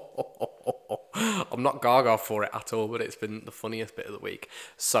for? I'm not gaga for it at all, but it's been the funniest bit of the week.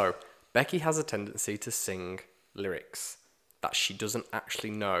 So, Becky has a tendency to sing lyrics that she doesn't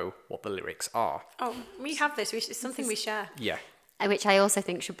actually know what the lyrics are. Oh, we have this. It's something we share. Yeah. Which I also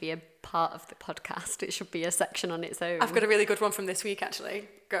think should be a part of the podcast. It should be a section on its own. I've got a really good one from this week, actually.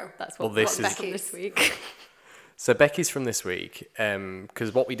 Go. That's Well, what this what's is- from this week. So Becky's from this week,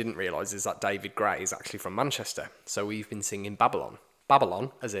 because what we didn't realise is that David Gray is actually from Manchester. So we've been singing Babylon.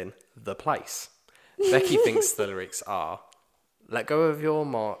 Babylon, as in the place. Becky thinks the lyrics are, let go of your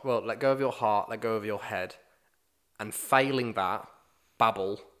let go of your heart, let go of your head, and failing that,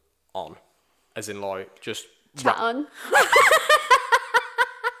 babble on, as in like just Chat on.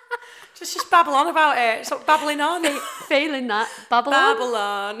 Just babble on about it. Stop babbling on. Failing that. Babylon.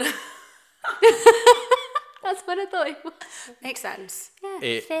 Babylon. That's what I thought it was. Makes sense.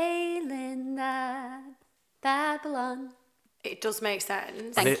 Yeah. Failing that. Babylon. It does make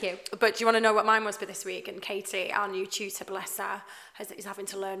sense. Thank you. But do you want to know what mine was for this week? And Katie, our new tutor, bless her, is having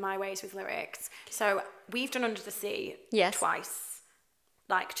to learn my ways with lyrics. So we've done Under the Sea Yes. twice,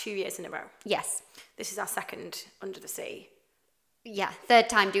 like 2 years in a row. Yes. This is our second Under the Sea. Yeah. Third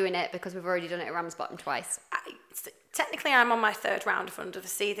time doing it because we've already done it at Ramsbottom twice. Technically, I'm on my third round of Under the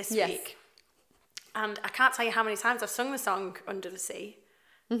Sea this Yes. week. And I can't tell you how many times I've sung the song Under the Sea.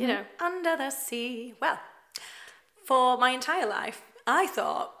 You know, Under the Sea. Well, for my entire life, I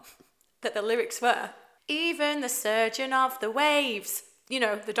thought that the lyrics were, even the surgeon of the waves. You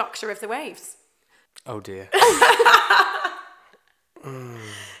know, the doctor of the waves. oh dear.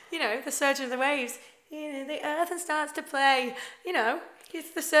 You know, the surgeon of the waves. You know, the earth starts to play. You know,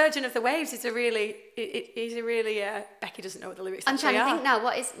 he's the surgeon of the waves. He's a really, Becky doesn't know what the lyrics I'm actually trying to are. think now.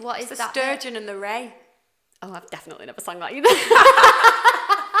 What is The that? bit? sturgeon and the ray. Oh, I've definitely never sung that either.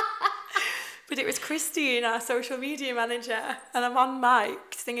 But it was Christine, our social media manager, and I'm on mic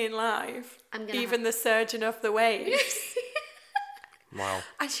singing live. Even the surgeon of the waves. Wow.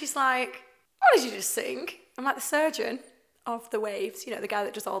 And she's like, what did you just sing? I'm like, the surgeon of the waves. You know, the guy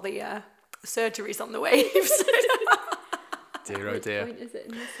that does all the surgeries on the waves. Dear, oh dear. What point is it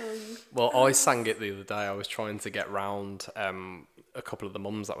in the song? Well, I sang it the other day. I was trying to get round a couple of the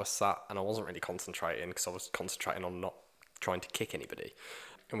mums that were sat, and I wasn't really concentrating because I was concentrating on not trying to kick anybody.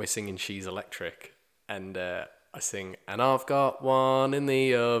 And we're singing She's Electric, and I sing, and I've got one in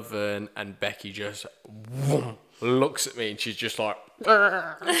the oven, and Becky just looks at me, and she's just like,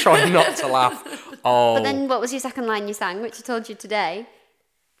 trying not to laugh. Oh. But then what was your second line you sang, which I told you today?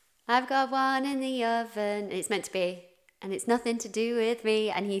 I've got one in the oven. And it's meant to be, and it's nothing to do with me.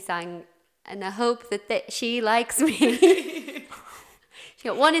 And he sang, and I hope that she likes me. She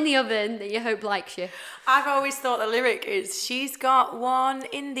got one in the oven that you hope likes you. I've always thought the lyric is, she's got one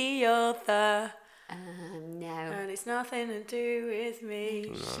in the other. No. And it's nothing to do with me.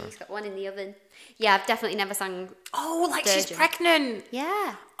 Mm. She's got one in the oven. Yeah, I've definitely never sung. Oh, like she's Sturgeon. pregnant.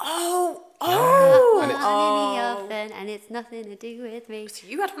 Yeah. Oh. One in the oven, and it's nothing to do with me. So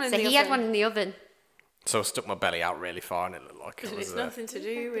you had one in So the he oven. had one in the oven. So I stuck my belly out really far, and it looked like it And was... it's nothing to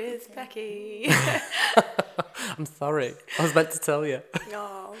do with Becky. I'm sorry. I was meant to tell you.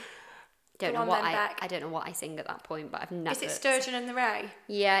 Oh. Don't Go know on what then, Beck. I don't know what I sing at that point, but I've never. Is it Sturgeon and the Ray?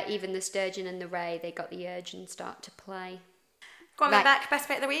 Yeah, even the Sturgeon and the Ray, they got the urge and start to play. Go on then, Right. Beck. Best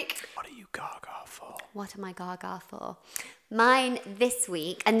bit of the week. What are you gaga for? What am I gaga for? Mine this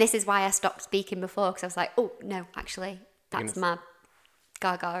week, and this is why I stopped speaking before, because I was like, oh, no, actually, that's my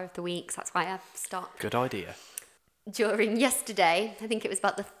gaga of the week, so that's why I've stopped. Good idea. During yesterday, I think it was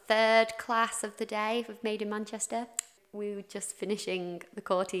about the third class of the day of Made in Manchester, we were just finishing the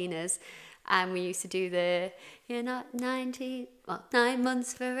Cortinas, and we used to do the, you're not 9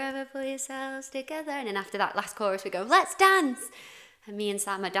 months forever, pull yourselves together. And then after that last chorus, we go, let's dance. And me and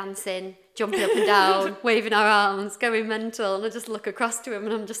Sam are dancing, jumping up and down, waving our arms, going mental. And I just look across to him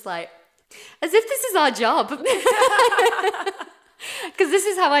and I'm just like, as if this is our job. Because this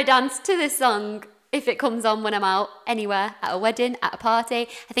is how I dance to this song if it comes on when I'm out anywhere, at a wedding, at a party.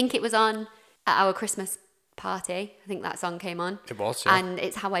 I think it was on at our Christmas party. I think that song came on. It was, yeah. And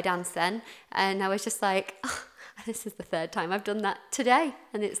it's how I danced then. And I was just like, oh, this is the third time I've done that today.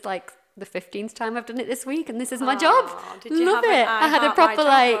 And it's like the 15th time I've done it this week. And this is my job. Did you Love have an it. I had a heart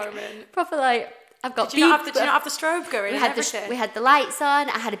my job moment? I've got Did you not have the strobe going and everything? we had the lights on.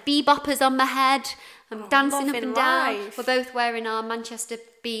 I had a bee-boppers on my head. I'm dancing up loving and down. life. We're both wearing our Manchester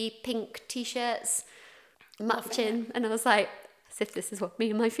Bee pink t-shirts, matching. And I was like, as if this is what me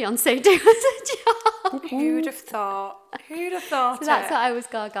and my fiance do as a job. Who'd have thought? Who'd have thought So that's it? what I was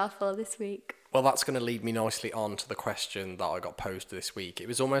gaga for this week. Well, that's going to lead me nicely on to the question that I got posed this week. It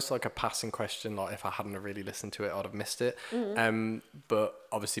was almost like a passing question, like if I hadn't have really listened to it, I'd have missed it. But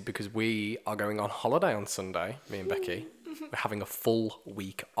obviously, because we are going on holiday on Sunday, me and Becky, we're having a full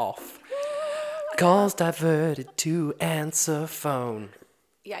week off. Calls diverted to answer phone.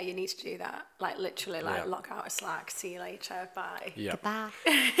 Yeah, you need to do that. Like literally, like Yeah. lock out a Slack. See you later. Bye. Yeah. Goodbye.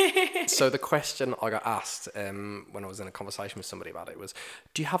 So the question I got asked when I was in a conversation with somebody about it was,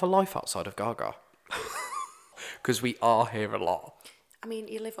 do you have a life outside of Gaga? Because we are here a lot. I mean,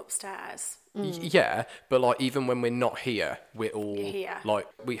 you live upstairs. Yeah, but like even when we're not here, we're all You're here. like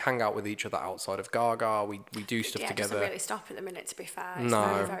we hang out with each other outside of Gaga. We do stuff Yeah, it together. doesn't really stop at the minute. To be fair, it's No.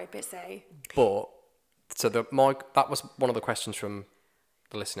 very, very busy. But so that was one of the questions from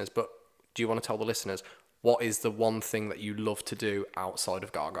the listeners. But do you want to tell the listeners what is the one thing that you love to do outside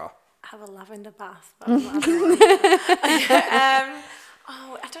of Gaga? Have a lavender bath. But I'm not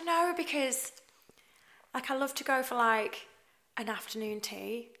I don't know, because like I love to go for like an afternoon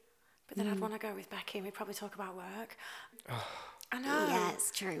tea, but then I'd want to go with Becky and we'd probably talk about work. I know. Yeah,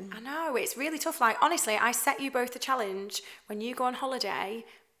 it's true. I know, it's really tough. Like, honestly, I set you both the challenge when you go on holiday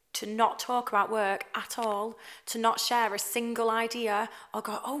to not talk about work at all, to not share a single idea or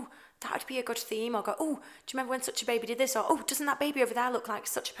go, oh, that would be a good theme, or go, oh, do you remember when such a baby did this? Or, oh, doesn't that baby over there look like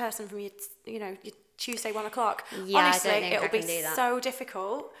such a person from your Tuesday 1 o'clock? Yeah, I honestly, don't think I it'll be can do that. so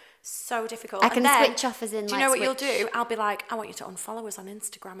difficult. So difficult. I can And then, switch off as in, do you like, know what you'll switch- do? I'll be like, I want you to unfollow us on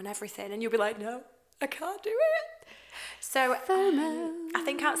Instagram and everything. And you'll be like, no, I can't do it. So I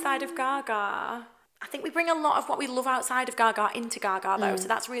think outside of Gaga, I think we bring a lot of what we love outside of Gaga into Gaga though. So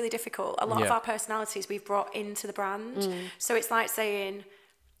that's really difficult. A lot of Yeah. our personalities we've brought into the brand. So it's like saying,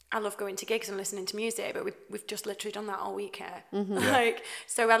 I love going to gigs and listening to music, but we've just literally done that all week here. Like,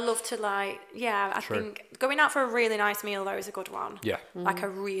 so I love to I True. think going out for a really nice meal though is a good one. Yeah. Like a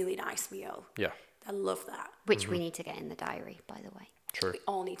really nice meal. Yeah. I love that. Which we need to get in the diary, by the way. True. We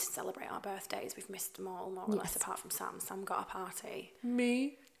all need to celebrate our birthdays. We've missed them all, more or less, apart from Sam. Sam got a party.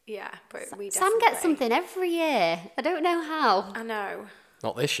 Me? Yeah, but we Sam definitely... gets something every year. I don't know how. I know.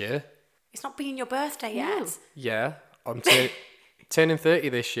 Not this year. It's not been your birthday yet. Yeah, I'm turning 30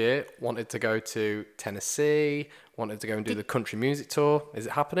 this year. Wanted to go to Tennessee. Wanted to go and do the country music tour. Is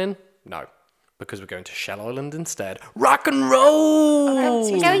it happening? No, because we're going to Shell Island instead. Rock and roll!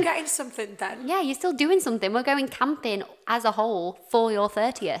 So you're getting something then. Yeah, you're still doing something. We're going camping as a whole for your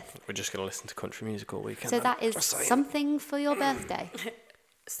 30th. We're just going to listen to country music all weekend. So then. that is Just saying. something for your birthday.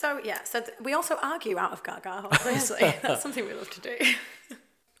 So, yeah, we also argue out of Gaga, obviously. That's something we love to do.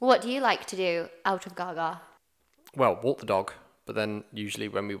 What do you like to do out of Gaga? Well, walk the dog, but then usually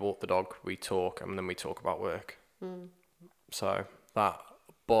when we walk the dog, we talk, and then we talk about work. So that,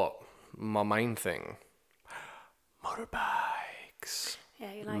 but my main thing, motorbikes.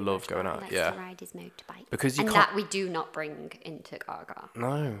 Yeah, you like Love going He out, likes yeah. to ride his motorbike. Because you and can't- that we do not bring into Gaga.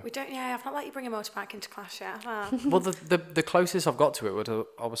 No. We don't, yeah, I've not let you bring a motorbike into class yet. have I? Well, the closest I've got to it was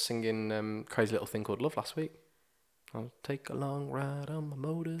I was singing Crazy Little Thing Called Love last week. I'll take a long ride on my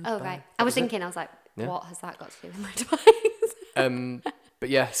motorbike. Oh, right. That I was it. thinking, I was like, Yeah. what has that got to do with motorbikes? But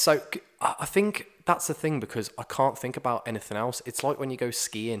yeah, so I think that's the thing because I can't think about anything else. It's like when you go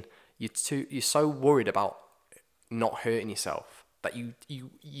skiing, you're so worried about not hurting yourself that you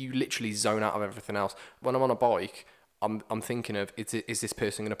literally zone out of everything else. When I'm on a bike, I'm thinking of is this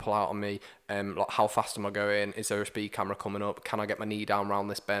person going to pull out on me? Like how fast am I going? Is there a speed camera coming up? Can I get my knee down around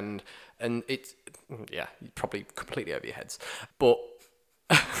this bend? And it's probably completely over your heads, but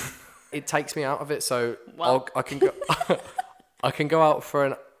it takes me out of it. So I can go. I can go out for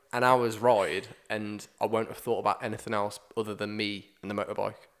an hour's ride and I won't have thought about anything else other than me and the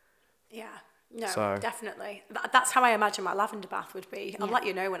motorbike. Yeah, no, So- definitely. That's how I imagine my lavender bath would be. I'll let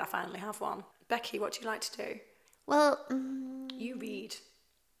you know when I finally have one. Becky, what do you like to do? Well, You read.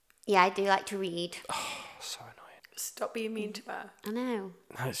 yeah, I do like to read. So annoying. Stop being mean to her. I know.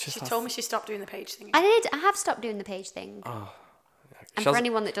 No, it's just She told me she stopped doing the page thing. I did. I have stopped doing the page thing. And She for has-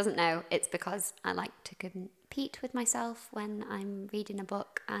 anyone that doesn't know, it's because I like to compete with myself when I'm reading a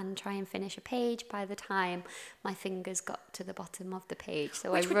book and try and finish a page by the time my fingers got to the bottom of the page.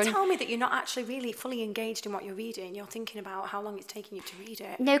 So Which I would run. tell me that you're not actually really fully engaged in what you're reading. You're thinking about how long it's taking you to read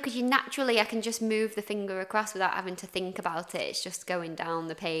it. No, because I can just move the finger across without having to think about it. It's just going down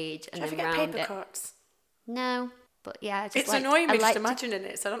the page and Do you ever then get round paper it. cuts? No, but yeah, I just It's like, annoying I me just like to- imagining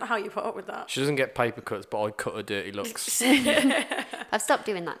it, so I don't know how you put up with that. She doesn't get paper cuts, but I cut her dirty looks. I've stopped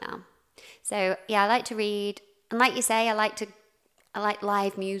doing that now. So yeah, I like to read, and like you say, I like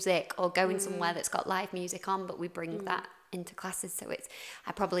live music or going somewhere that's got live music on. But we bring that into classes, so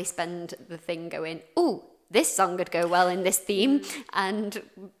I probably spend the thing going, oh, this song would go well in this theme, and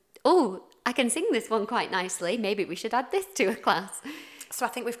oh, I can sing this one quite nicely. Maybe we should add this to a class. So I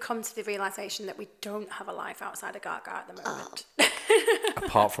think we've come to the realisation that we don't have a life outside of Gaga at the moment.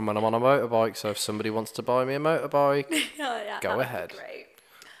 Apart from when I'm on a motorbike, so if somebody wants to buy me a motorbike, Yeah, Go that would be ahead. Great.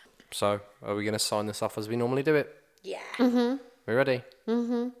 so are we going to sign this off as we normally do it? Yeah. We ready?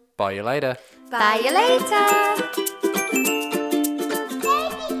 Mm-hmm. Bye you later. Bye you later.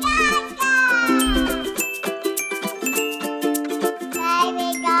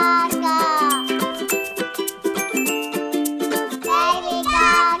 Baby Gaga. Baby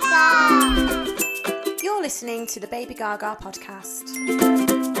Gaga. You're listening to the Baby Gaga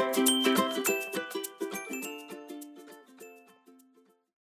podcast.